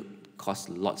 which will cost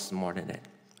lots more than that,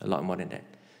 a lot more than that.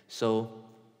 So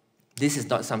this is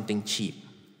not something cheap.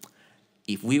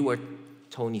 If we were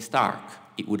Tony Stark,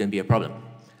 it wouldn't be a problem.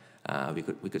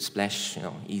 We could splash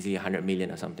easily 100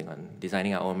 million or something on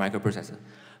designing our own microprocessor.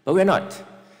 But we're not.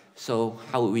 So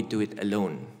how would we do it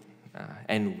alone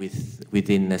and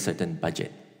within a certain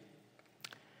budget?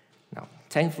 Now,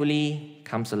 thankfully,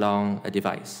 comes along a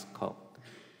device called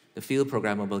the Field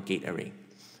Programmable Gate Array,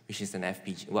 which is an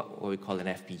FPGA, what we call an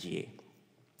FPGA.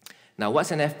 Now,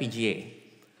 what's an FPGA?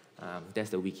 That's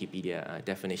the Wikipedia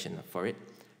definition for it.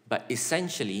 But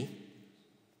essentially,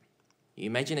 you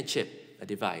imagine a chip, a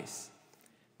device,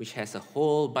 which has a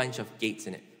whole bunch of gates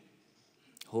in it.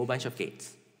 A whole bunch of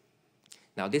gates.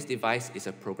 Now, this device is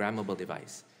a programmable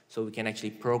device. So we can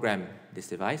actually program this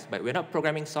device, but we're not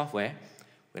programming software.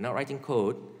 We're not writing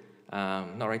code,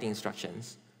 not writing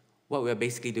instructions. What we're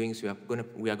basically doing is we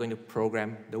are going to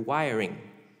program the wiring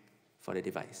for the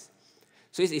device.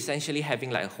 So it's essentially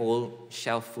having like a whole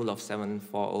shelf full of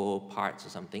 740 parts or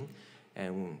something,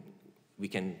 and we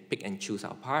can pick and choose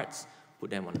our parts, put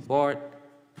them on the board,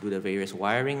 do the various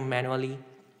wiring manually.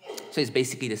 So it's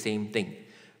basically the same thing,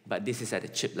 but this is at the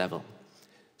chip level.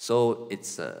 So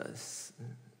it's a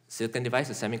silicon device,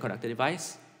 a semiconductor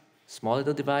device, small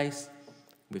little device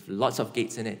with lots of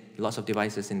gates in it, lots of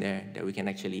devices in there that we can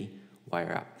actually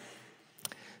wire up.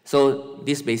 So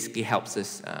this basically helps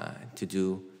us to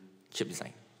do chip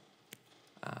design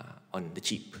on the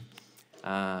cheap.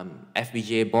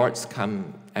 FPGA boards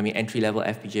entry-level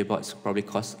FPGA boards probably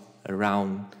cost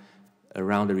around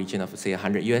the region of, say,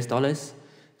 $100 US.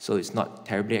 So it's not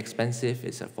terribly expensive,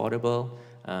 it's affordable.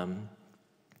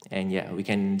 And yeah, we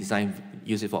can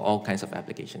use it for all kinds of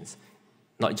applications,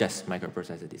 not just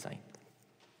microprocessor design.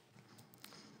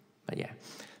 But yeah,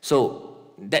 so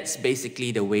that's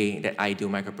basically the way that I do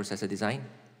microprocessor design.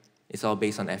 It's all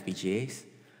based on FPGAs,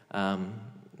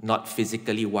 not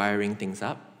physically wiring things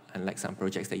up, unlike some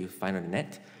projects that you find on the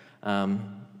net.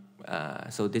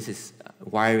 So this is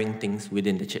wiring things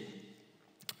within the chip.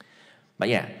 But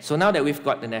yeah, so now that we've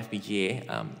got an FPGA,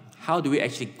 how do we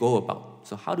actually go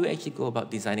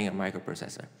about designing a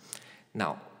microprocessor?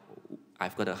 Now,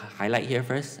 I've got a highlight here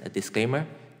first, a disclaimer.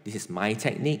 This is my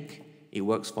technique. It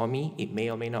works for me. It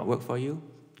may or may not work for you.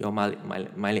 Your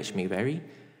mileage may vary,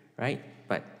 right?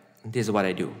 But this is what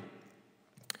I do.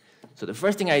 So the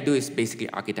first thing I do is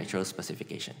basically architectural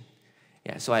specification.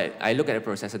 Yeah, so I look at a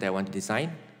processor that I want to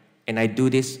design, and I do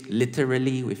this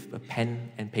literally with a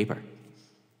pen and paper.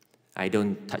 I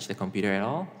don't touch the computer at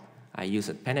all. I use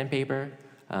a pen and paper.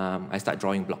 I start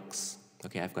drawing blocks.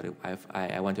 Okay,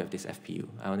 I want to have this FPU.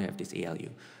 I want to have this ALU.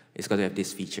 It's got to have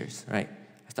these features, right?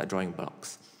 I start drawing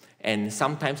blocks. And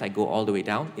sometimes I go all the way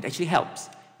down. It actually helps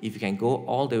if you can go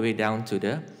all the way down to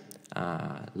the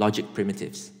logic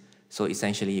primitives. So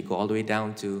essentially, you go all the way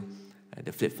down to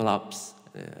the flip-flops,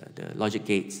 the logic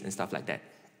gates, and stuff like that.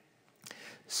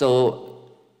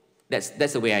 So that's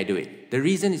the way I do it. The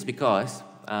reason is because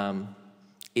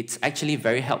it's actually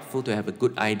very helpful to have a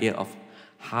good idea of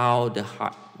how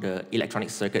the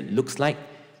electronic circuit looks like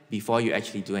before you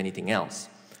actually do anything else,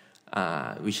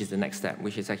 which is the next step,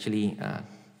 which is actually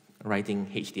writing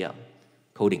HDL,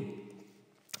 coding.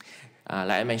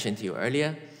 Like I mentioned to you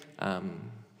earlier,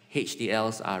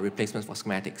 HDLs are replacements for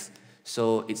schematics.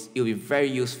 So it'll be very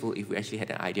useful if we actually had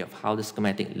an idea of how the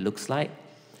schematic looks like.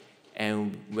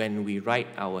 And when we write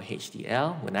our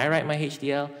HDL, when I write my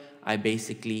HDL, I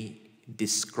basically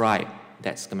describe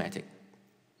that schematic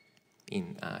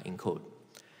in code.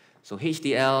 So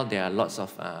HDL, there are lots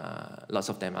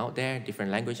of them out there,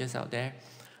 different languages out there.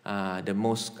 The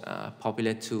most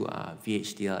popular two are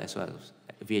VHDL as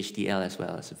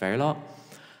well as Verilog.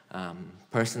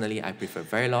 Personally, I prefer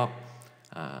Verilog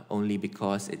only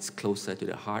because it's closer to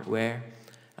the hardware.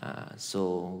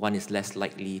 So one is less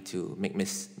likely to make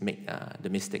the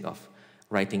mistake of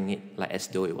writing it like as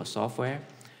though it was software.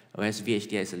 Whereas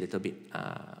VHDL is a little bit,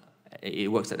 it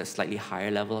works at a slightly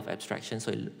higher level of abstraction,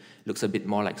 so it looks a bit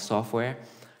more like software.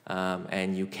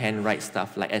 And you can write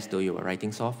stuff like as though you were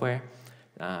writing software,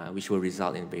 which will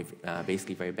result in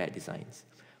basically very bad designs.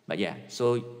 But yeah,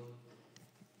 so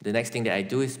the next thing that I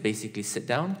do is basically sit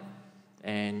down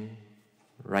and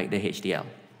write the HDL.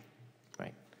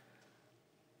 Right.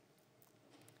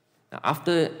 Now,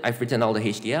 after I've written all the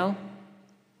HDL,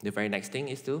 the very next thing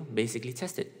is to basically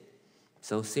test it.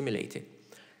 So simulate it.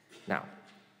 Now,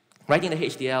 writing the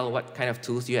HDL, what kind of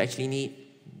tools do you actually need?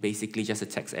 Basically just a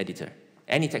text editor.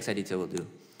 Any text editor will do.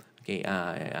 Okay,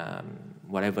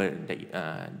 whatever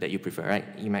that you prefer,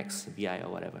 right? Emacs, VI, or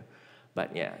whatever.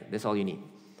 But yeah, that's all you need.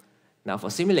 Now for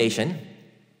simulation,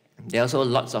 there are also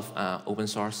lots of open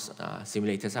source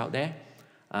simulators out there.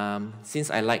 Since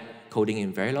I like coding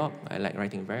in Verilog, I like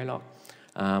writing in Verilog,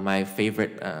 my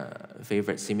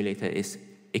favorite simulator is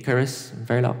Icarus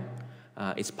Verilog.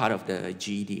 It's part of the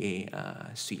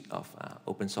GDA suite of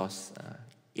open source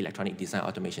electronic design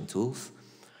automation tools.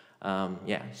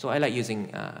 Yeah, so I like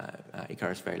using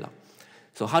Icarus Verilog.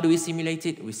 So how do we simulate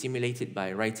it? We simulate it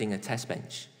by writing a test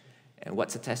bench. And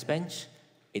what's a test bench?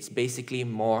 It's basically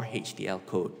more HDL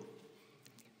code,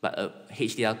 but a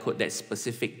HDL code that's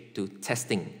specific to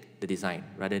testing the design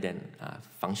rather than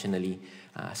functionally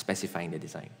specifying the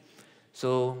design.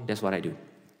 So that's what I do.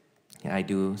 I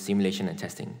do simulation and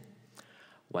testing.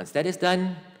 Once that is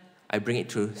done, I bring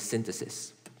it through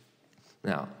synthesis.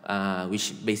 Now,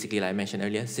 which basically, like I mentioned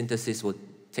earlier, synthesis will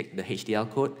take the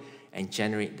HDL code and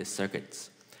generate the circuits.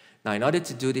 Now, in order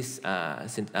to do this,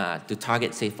 to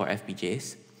target, say, for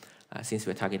FPGAs, since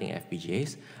we're targeting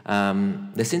FPGAs,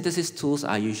 the synthesis tools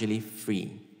are usually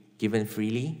free, given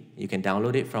freely. You can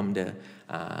download it from the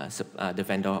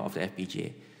vendor of the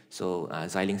FPGA. So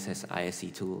Xilinx has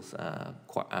ISC tools,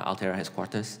 Altera has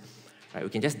Quartus. Right? We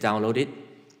can just download it,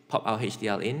 pop our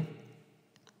HDL in,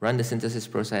 run the synthesis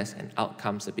process, and out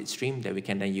comes a bit stream that we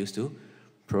can then use to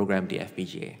program the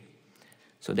FPGA.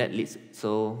 So that leads,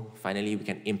 so finally we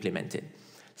can implement it.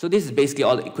 So this is basically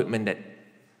all the equipment that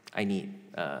I need.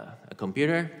 A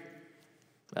computer,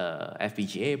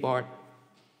 FPGA board,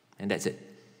 and that's it.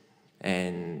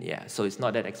 And yeah, so it's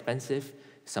not that expensive,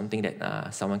 something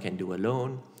that someone can do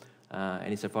alone,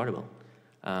 and it's affordable.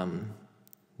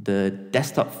 The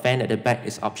desktop fan at the back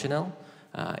is optional.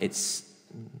 It's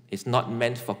not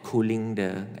meant for cooling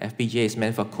the FPGA, it's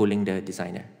meant for cooling the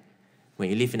designer. When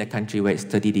you live in a country where it's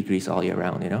 30 degrees all year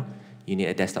round, you need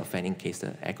a desktop fan in case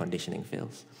the air conditioning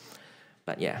fails.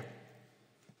 But yeah,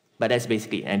 but that's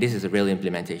basically, and this is a real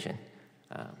implementation.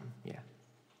 Yeah.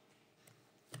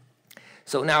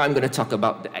 So now I'm going to talk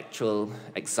about the actual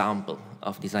example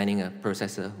of designing a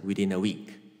processor within a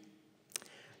week.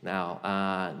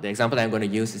 Now, the example I'm going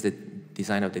to use is the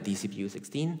design of the DCPU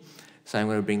 16. So I'm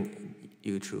going to bring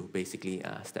you through basically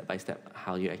step by step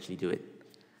how you actually do it.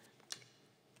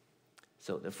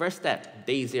 So the first step,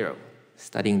 day 0,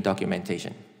 studying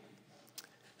documentation.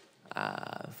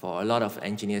 For a lot of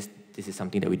engineers, this is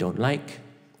something that we don't like.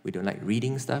 We don't like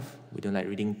reading stuff. We don't like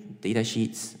reading data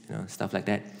sheets, stuff like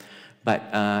that. But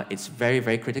it's very,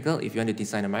 very critical. If you want to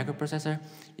design a microprocessor,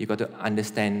 you've got to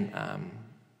understand,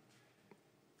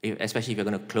 especially if you're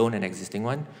going to clone an existing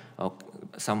one, or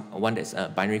one that's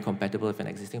binary compatible with an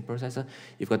existing processor,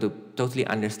 you've got to totally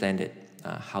understand it,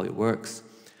 how it works,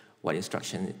 what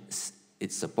instructions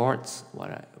it supports,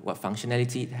 what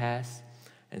functionality it has,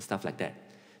 and stuff like that.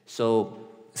 So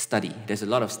study. There's a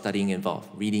lot of studying involved.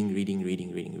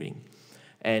 Reading.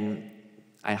 And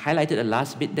I highlighted the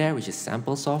last bit there, which is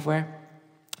sample software,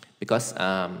 because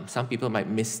some people might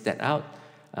miss that out.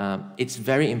 It's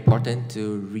very important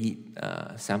to read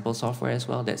sample software as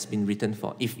well that's been written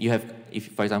for, if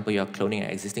for example, you're cloning an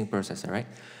existing processor, right?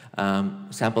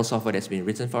 Sample software that's been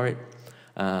written for it,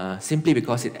 simply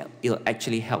because it'll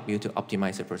actually help you to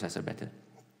optimize the processor better.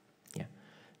 Yeah,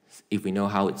 if we know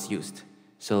how it's used.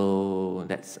 So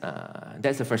that's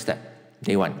the first step,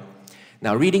 day 1.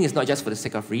 Now, reading is not just for the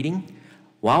sake of reading.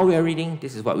 While we are reading,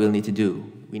 this is what we'll need to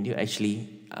do. We need to actually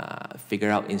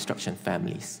figure out instruction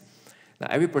families. Now,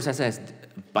 every processor has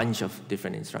a bunch of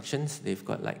different instructions. They've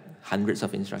got like hundreds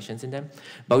of instructions in them,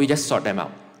 but we just sort them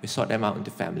out. We sort them out into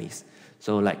families.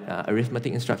 So like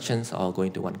arithmetic instructions all go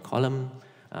into one column,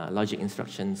 logic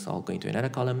instructions all go into another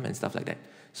column, and stuff like that.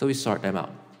 So we sort them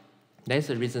out. There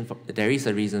is a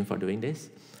reason for doing this.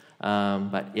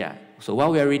 But yeah, so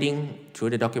while we are reading through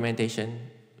the documentation,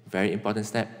 very important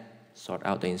step, sort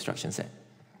out the instruction set.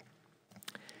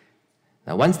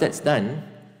 Now, once that's done,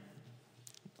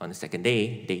 on the second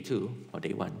day, day 2, or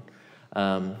day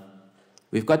 1,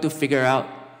 we've got to figure out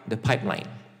the pipeline.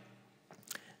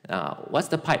 What's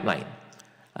the pipeline?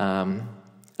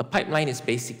 A pipeline is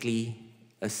basically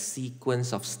a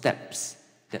sequence of steps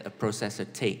that a processor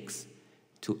takes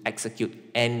to execute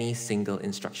any single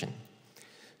instruction.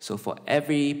 So for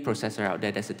every processor out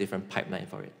there, there's a different pipeline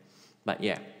for it. But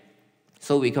yeah,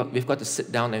 so we've got to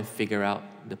sit down and figure out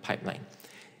the pipeline.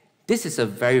 This is a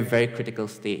very, very critical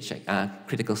stage,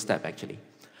 critical step actually.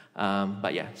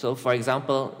 But yeah, so for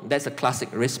example, that's a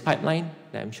classic RISC pipeline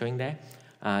that I'm showing there.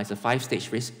 It's a 5-stage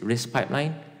RISC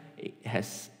pipeline. It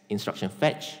has instruction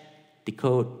fetch,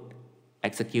 decode,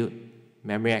 execute,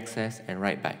 memory access, and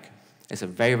write back. It's a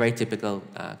very, very typical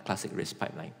classic RISC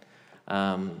pipeline.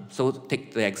 So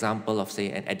take the example of,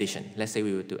 say, an addition. Let's say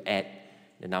we were to add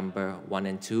the number 1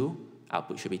 and 2.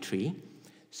 Output should be 3.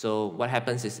 So what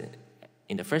happens is,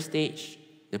 in the first stage,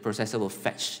 the processor will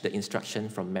fetch the instruction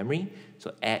from memory.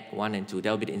 So add 1 and 2.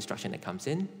 That will be the instruction that comes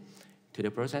in to the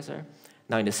processor.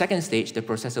 Now, in the second stage, the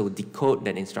processor will decode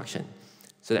that instruction.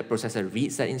 So that processor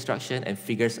reads that instruction and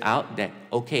figures out that,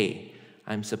 okay,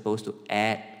 I'm supposed to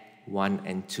add 1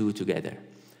 and 2 together.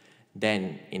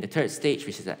 Then, in the third stage,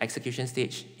 which is the execution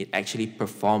stage, it actually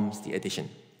performs the addition.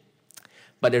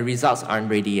 But the results aren't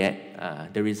ready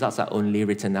yet. The results are only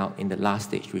written out in the last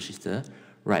stage, which is the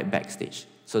write-back stage.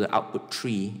 So the output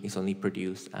 3 is only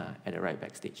produced at the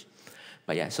write-back stage.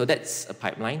 But yeah, so that's a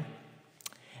pipeline.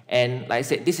 And like I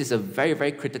said, this is a very,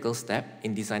 very critical step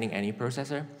in designing any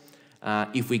processor.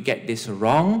 If we get this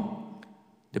wrong,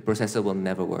 the processor will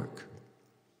never work.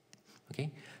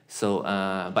 Okay? So,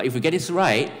 but if we get this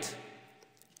right,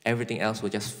 everything else will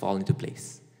just fall into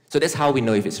place. So that's how we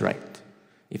know if it's right.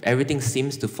 If everything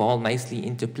seems to fall nicely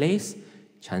into place,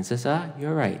 chances are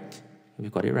you're right.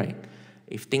 We've got it right.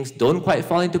 If things don't quite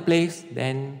fall into place,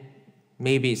 then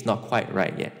maybe it's not quite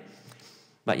right yet.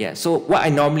 But yeah, so what I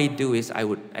normally do is I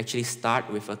would actually start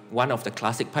with one of the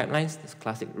classic pipelines. There's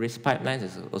classic RISC pipelines,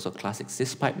 there's also classic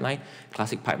sys pipeline,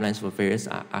 classic pipelines for various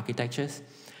architectures.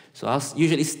 So I'll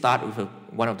usually start with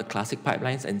one of the classic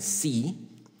pipelines and see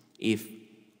if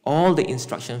all the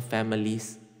instruction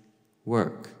families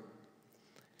work.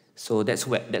 So that's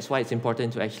why it's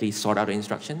important to actually sort out the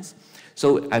instructions.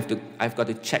 So I've got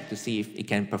to check to see if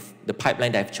the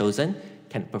pipeline that I've chosen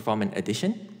can perform an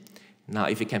addition. Now,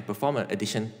 if it can perform an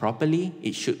addition properly,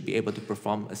 it should be able to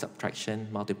perform a subtraction,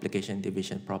 multiplication,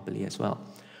 division properly as well.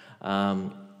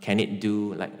 Can it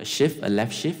do like a shift, a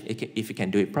left shift? If it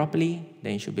can do it properly,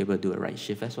 then it should be able to do a right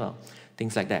shift as well.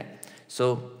 Things like that.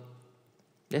 So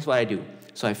that's what I do.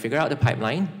 So I figure out the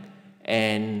pipeline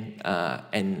and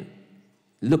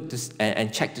look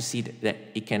and check to see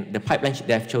that the pipeline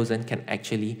that I've chosen can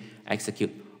actually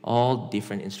execute all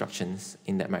different instructions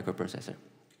in that microprocessor.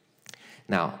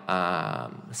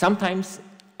 Now, sometimes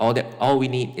all we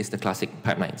need is the classic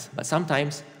pipelines, but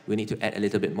sometimes we need to add a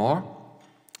little bit more,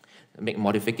 make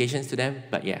modifications to them,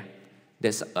 but yeah,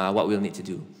 that's what we'll need to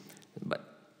do. But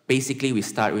basically, we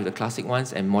start with the classic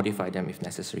ones and modify them if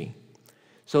necessary.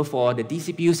 So for the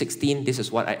DCPU 16, this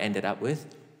is what I ended up with.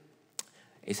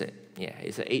 It's an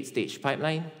 8-stage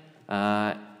pipeline.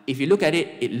 If you look at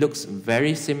it, it looks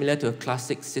very similar to a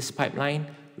classic sys pipeline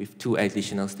with 2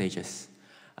 additional stages.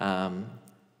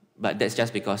 But that's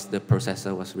just because the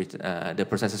processor was written, the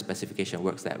processor specification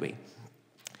works that way.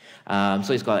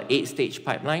 So it's got an 8-stage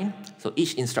pipeline. So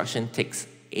each instruction takes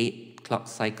 8 clock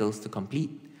cycles to complete.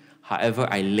 However,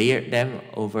 I layered them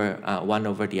over one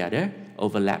over the other,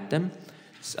 overlapped them.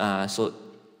 So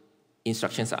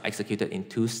instructions are executed in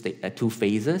 2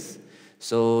 phases.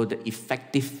 So the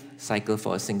effective cycle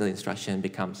for a single instruction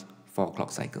becomes 4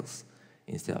 clock cycles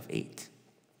instead of 8.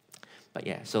 But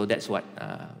yeah, so that's what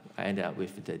I ended up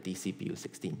with the DCPU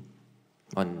 16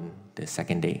 on the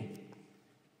second day.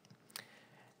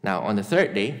 Now, on the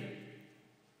third day,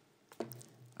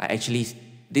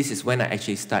 this is when I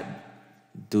actually start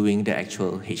doing the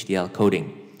actual HDL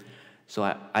coding. So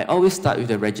I always start with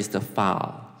the register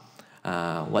file.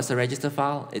 What's the register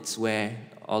file? It's where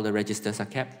all the registers are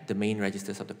kept, the main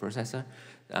registers of the processor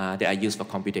that are used for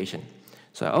computation.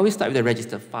 So I always start with the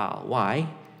register file. Why?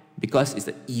 Because it's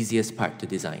the easiest part to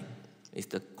design. It's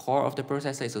the core of the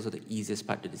processor. It's also the easiest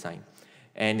part to design.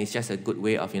 And it's just a good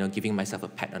way of giving myself a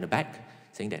pat on the back,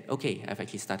 saying that, okay, I've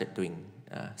actually started doing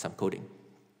some coding.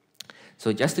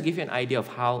 So just to give you an idea of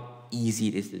how easy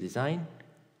it is to design,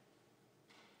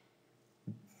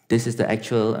 this is the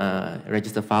actual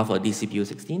register file for DCPU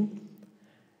 16.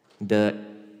 The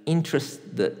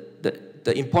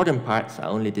important parts are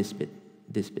only these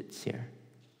bits here.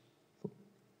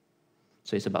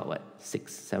 So it's about what,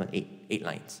 6, 7, 8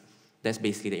 lines. That's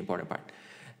basically the important part.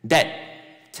 That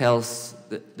tells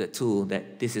the tool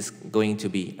that this is going to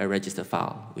be a register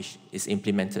file, which is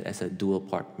implemented as a dual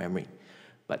port memory.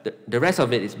 But the rest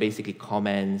of it is basically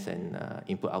comments and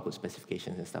input-output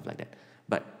specifications and stuff like that.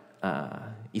 But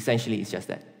essentially, it's just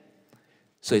that.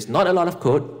 So it's not a lot of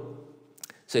code.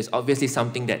 So it's obviously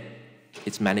something that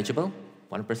it's manageable.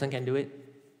 One person can do it.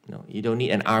 You don't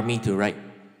need an army to write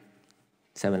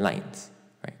 7 lines,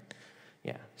 right?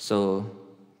 Yeah, so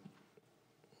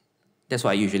that's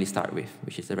what I usually start with,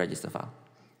 which is the register file.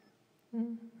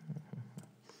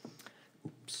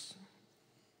 Oops.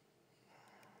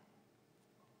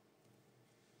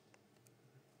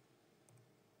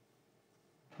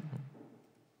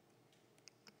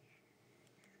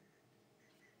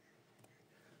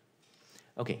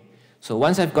 Okay, so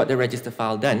once I've got the register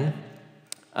file done,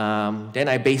 then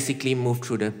I basically move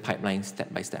through the pipeline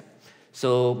step by step.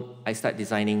 So I start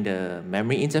designing the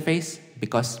memory interface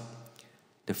because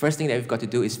the first thing that we've got to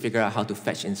do is figure out how to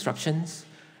fetch instructions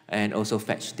and also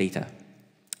fetch data.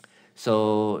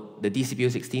 So the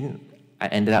DCPU 16, I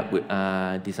ended up with,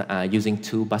 using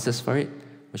 2 buses for it,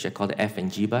 which I call the F and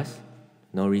G bus.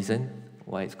 No reason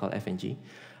why it's called F and G.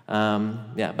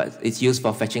 Yeah, but it's used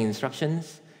for fetching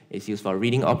instructions. It's used for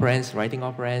reading operands, writing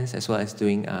operands, as well as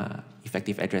doing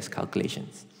effective address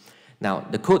calculations. Now,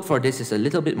 the code for this is a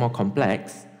little bit more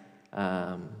complex,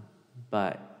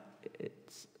 but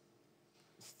it's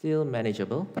still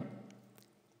manageable.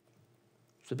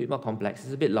 It's a bit more complex,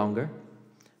 it's a bit longer,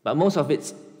 but most of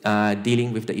it's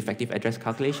dealing with the effective address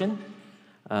calculation,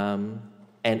 and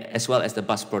as well as the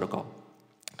bus protocol.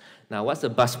 Now, what's the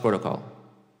bus protocol?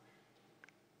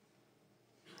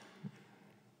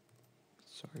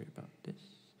 Sorry about this.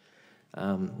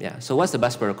 Yeah, so what's the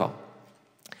bus protocol?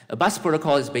 A bus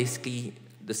protocol is basically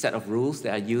the set of rules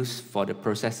that are used for the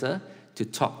processor to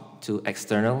talk to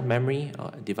external memory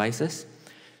or devices.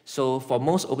 So for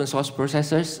most open source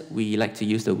processors, we like to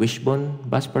use the Wishbone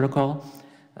bus protocol.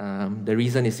 The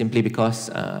reason is simply because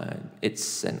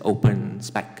it's an open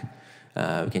spec.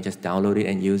 We can just download it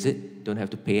and use it. Don't have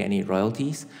to pay any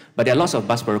royalties. But there are lots of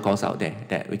bus protocols out there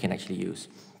that we can actually use.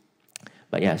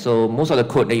 But yeah, so most of the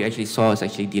code that you actually saw is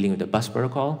actually dealing with the bus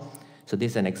protocol. So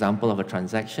this is an example of a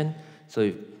transaction.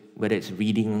 So whether it's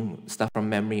reading stuff from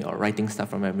memory or writing stuff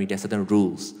from memory, there are certain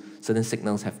rules. Certain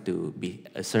signals have to be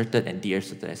asserted and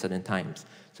deasserted at certain times.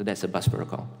 So that's a bus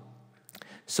protocol.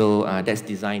 So that's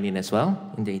designed in as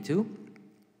well in day 2.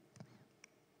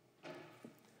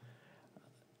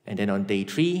 And then on day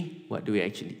 3, what do we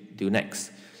actually do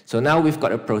next? So now we've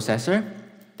got a processor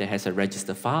that has a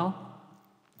register file,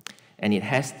 and it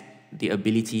has the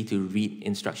ability to read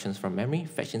instructions from memory,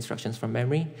 fetch instructions from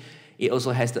memory. It also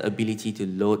has the ability to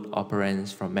load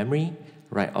operands from memory,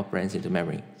 write operands into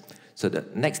memory. So the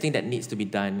next thing that needs to be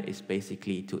done is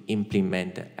basically to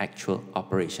implement the actual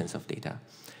operations of data.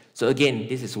 So again,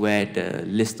 this is where the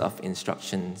list of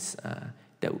instructions,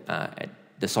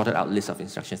 the sorted out list of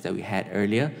instructions that we had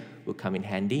earlier will come in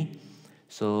handy.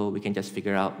 So we can just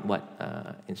figure out what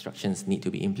instructions need to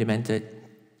be implemented.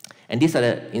 And these are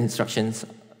the instructions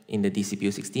in the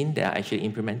DCPU16 that are actually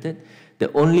implemented.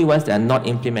 The only ones that are not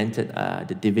implemented are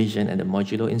the division and the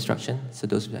modulo instruction. So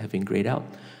those have been grayed out.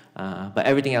 But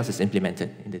everything else is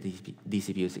implemented in the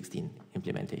DCPU16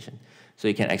 implementation. So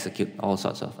you can execute all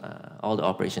sorts of, all the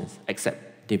operations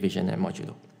except division and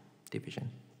modulo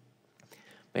division.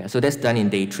 But yeah, so that's done in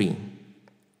day 3.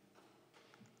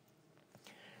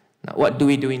 Now, what do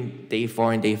we do in day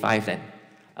 4 and day 5 then?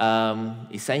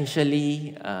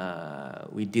 Essentially,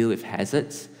 we deal with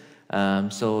hazards.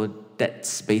 So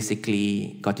that's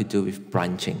basically got to do with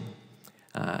branching.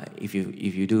 If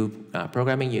you do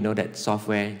programming, you know that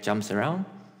software jumps around.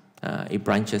 It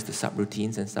branches to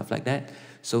subroutines and stuff like that.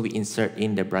 So we insert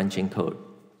in the branching code,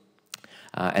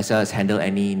 as well as handle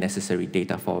any necessary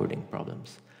data forwarding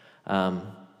problems.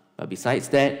 But besides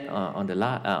that, on the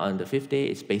 5th day,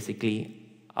 it's basically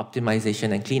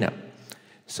optimization and cleanup.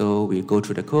 So we go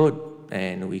through the code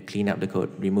and we clean up the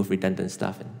code, remove redundant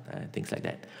stuff and things like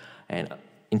that. And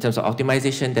in terms of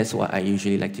optimization, that's what I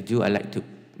usually like to do. I like to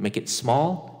make it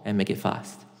small and make it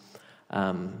fast.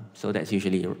 So that's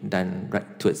usually done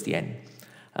right towards the end.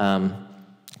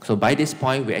 So by this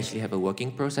point, we actually have a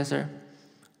working processor.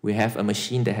 We have a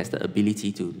machine that has the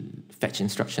ability to fetch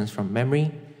instructions from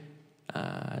memory,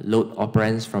 load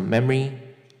operands from memory,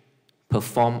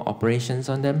 perform operations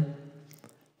on them,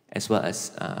 as well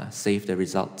as save the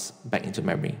results back into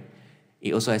memory.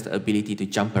 It also has the ability to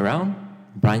jump around,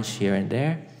 branch here and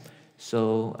there.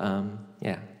 So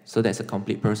yeah, so that's a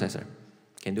complete processor.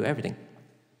 Can do everything.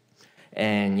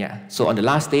 And yeah, so on the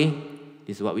last day,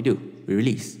 this is what we do. We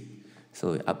release.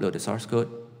 So we upload the source code.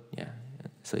 Yeah,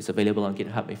 so it's available on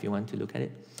GitHub if you want to look at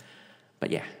it.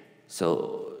 But yeah,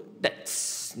 so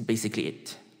that's basically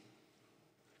it.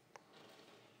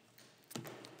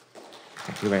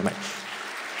 Thank you very much.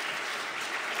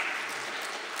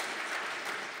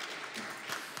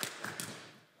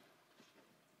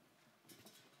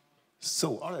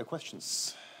 So, are there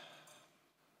questions?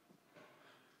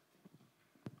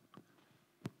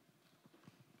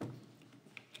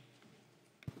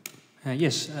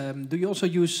 Yes. Do you also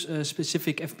use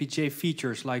specific FPGA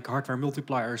features like hardware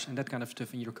multipliers and that kind of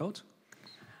stuff in your code?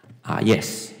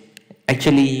 Yes.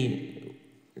 Actually,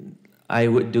 I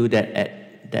would do that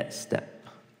at that step.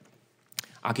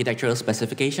 Architectural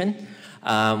specification.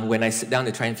 When I sit down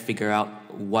to try and figure out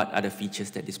what are the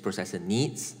features that this processor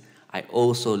needs, I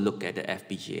also look at the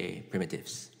FPGA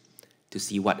primitives to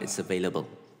see what is available.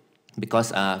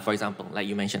 Because, for example, like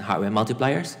you mentioned, hardware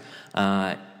multipliers.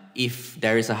 If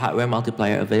there is a hardware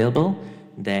multiplier available,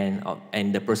 then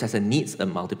and the processor needs a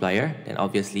multiplier, then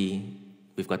obviously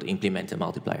we've got to implement a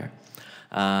multiplier.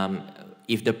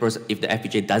 If the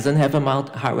FPGA doesn't have a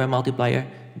hardware multiplier,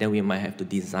 then we might have to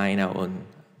design our own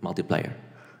multiplier,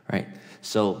 right?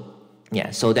 So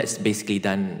yeah, so that's basically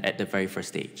done at the very first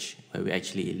stage, where we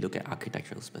actually look at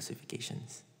architectural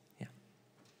specifications. Yeah.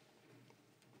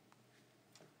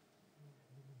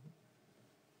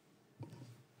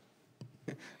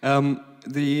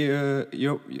 The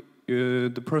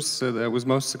processor that was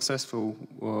most successful,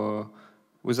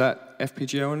 was that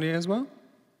FPGA only as well?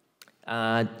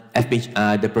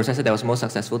 The processor that was most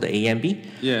successful, the AMB,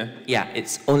 yeah,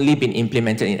 it's only been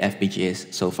implemented in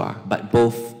FPGAs so far, but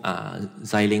both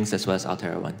Xilinx as well as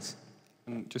Altera ones.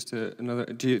 Just another.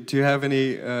 Do you have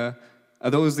any? Are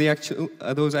those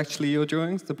actually your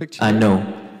drawings? The pictures? No,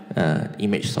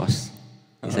 image source.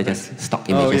 These are just stock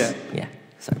images. Oh yeah. Yeah.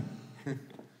 Sorry.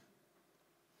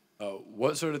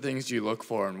 What sort of things do you look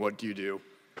for, and what do you do?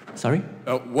 Sorry?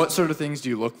 What sort of things do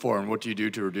you look for, and what do you do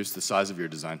to reduce the size of your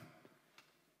design?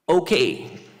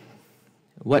 Okay.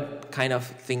 What kind of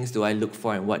things do I look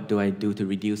for, and what do I do to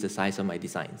reduce the size of my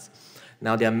designs?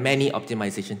 Now, there are many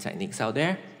optimization techniques out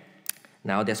there.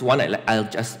 Now, there's one, I'll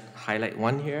just highlight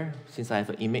one here, since I have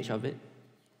an image of it.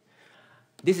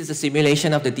 This is a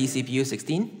simulation of the DCPU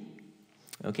 16.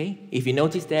 Okay, if you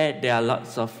notice there are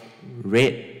lots of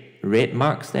red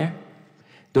marks there.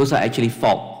 Those are actually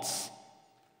faults.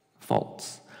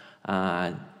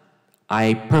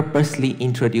 I purposely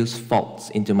introduce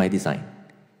faults into my design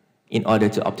in order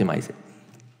to optimize it.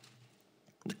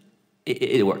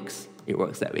 It works. It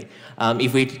works that way.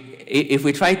 If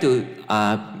we try to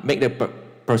make the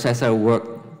processor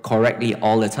work correctly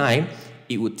all the time,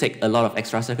 it would take a lot of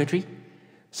extra circuitry.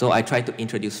 So I try to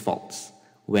introduce faults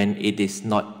when it is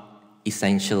not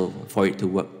essential for it to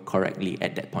work correctly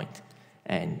at that point.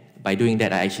 And by doing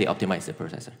that, I actually optimize the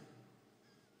processor.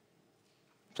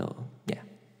 So, yeah.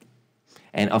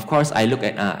 And of course, I look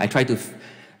at, I try to,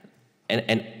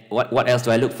 and what else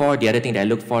do I look for? The other thing that I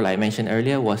looked for, like I mentioned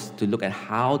earlier, was to look at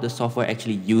how the software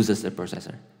actually uses the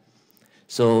processor.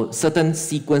 So certain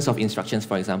sequence of instructions,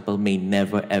 for example, may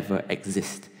never ever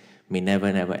exist, may never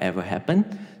ever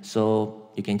happen. So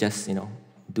you can just,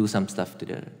 do some stuff to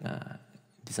the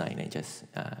design and just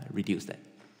reduce that.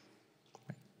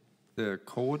 The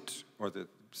code or the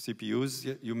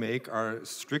CPUs you make are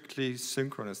strictly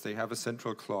synchronous. They have a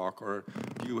central clock, or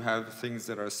do you have things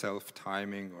that are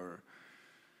self-timing or?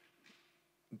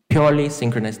 Purely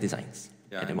synchronous designs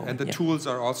at the moment. And the tools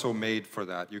are also made for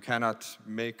that. You cannot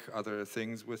make other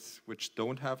things which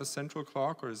don't have a central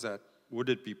clock, or is that, would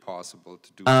it be possible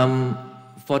to do?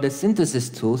 For the synthesis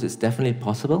tools, it's definitely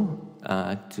possible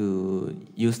to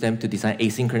use them to design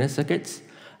asynchronous circuits.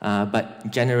 But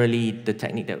generally, the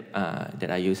technique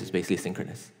that I use is basically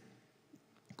synchronous.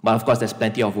 But of course, there's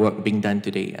plenty of work being done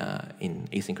today in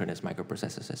asynchronous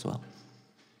microprocessors as well.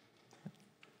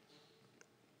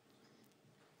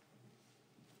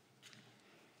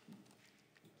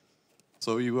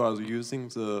 So you are using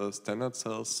the standard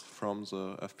cells from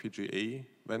the FPGA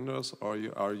vendors, or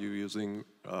are you using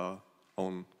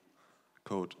own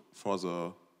code for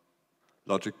the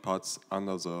logic parts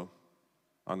under the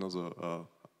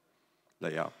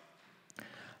layer?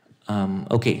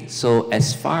 Okay, so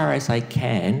as far as I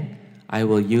can, I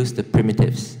will use the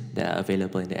primitives that are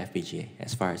available in the FPGA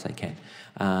as far as I can,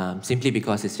 simply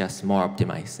because it's just more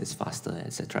optimized, it's faster,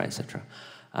 etc., etc.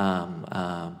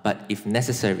 But if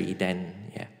necessary,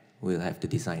 then yeah, we'll have to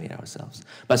design it ourselves.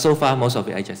 But so far, most of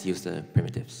it, I just use the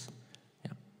primitives.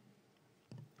 Yeah.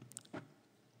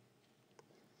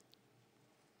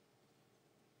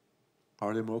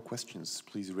 Are there more questions?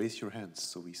 Please raise your hands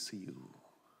so we see you.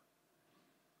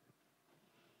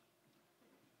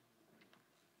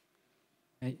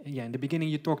 Yeah, in the beginning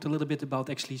you talked a little bit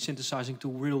about actually synthesizing to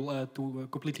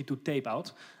completely to tape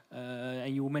out,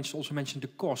 and you also mentioned the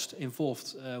cost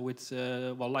involved with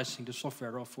while licensing the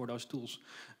software for those tools.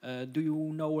 Do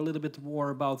you know a little bit more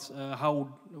about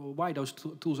why those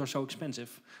tools are so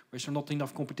expensive? Or is there not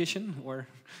enough competition, or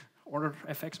other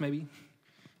effects maybe?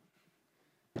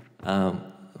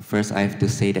 First, I have to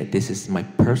say that this is my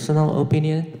personal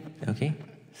opinion. Okay,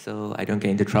 so I don't get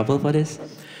into trouble for this.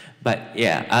 But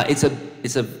yeah,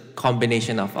 it's a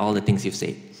combination of all the things you've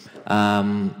said.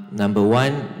 Number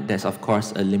one, there's of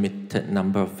course a limited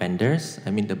number of vendors. I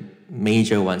mean, the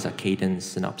major ones are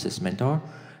Cadence, Synopsys, Mentor,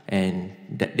 and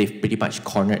they've pretty much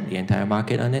cornered the entire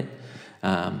market on it.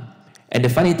 And the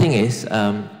funny thing is,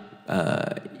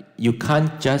 you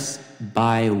can't just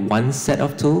buy one set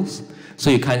of tools. So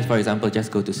you can't, for example,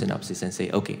 just go to Synopsys and say,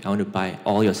 okay, I want to buy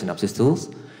all your Synopsys tools.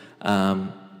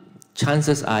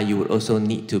 Chances are you would also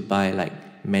need to buy like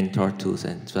Mentor tools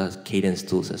and as well as Cadence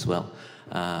tools as well.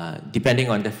 Depending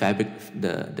on the fabric,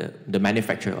 the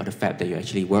manufacturer or the fab that you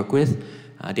actually work with,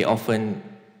 they often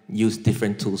use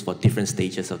different tools for different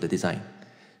stages of the design.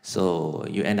 So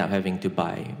you end up having to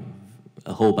buy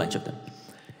a whole bunch of them.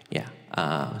 Yeah.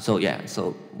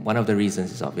 So one of the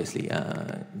reasons is obviously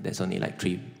there's only like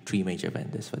three major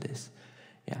vendors for this.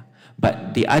 Yeah.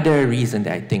 But the other reason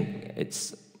that I think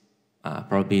it's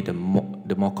probably the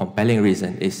more compelling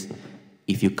reason is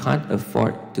if you can't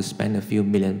afford to spend a few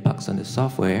 $1,000,000 on the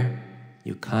software,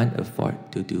 you can't afford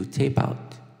to do tape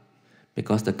out,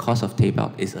 because the cost of tape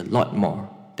out is a lot more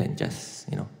than just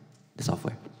the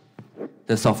software.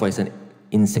 The software is an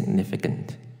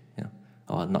insignificant,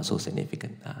 or not so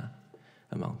significant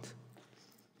amount.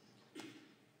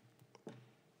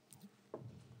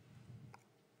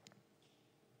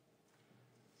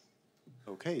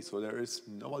 Okay, so there is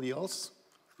nobody else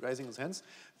raising his hands.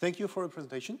 Thank you for the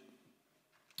presentation.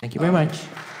 Thank you very much.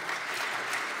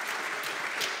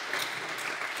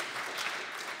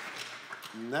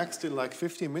 next in like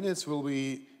 15 minutes will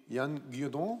be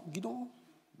Guido,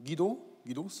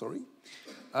 sorry.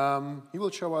 He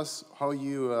will show us how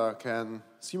you can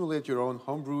simulate your own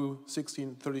homebrew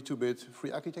 1632-bit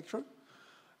free architecture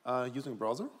using a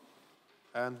browser.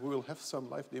 And we will have some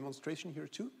live demonstration here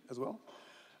too, as well.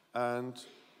 And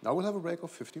now we'll have a break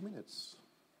of 50 minutes.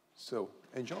 So,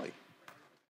 enjoy.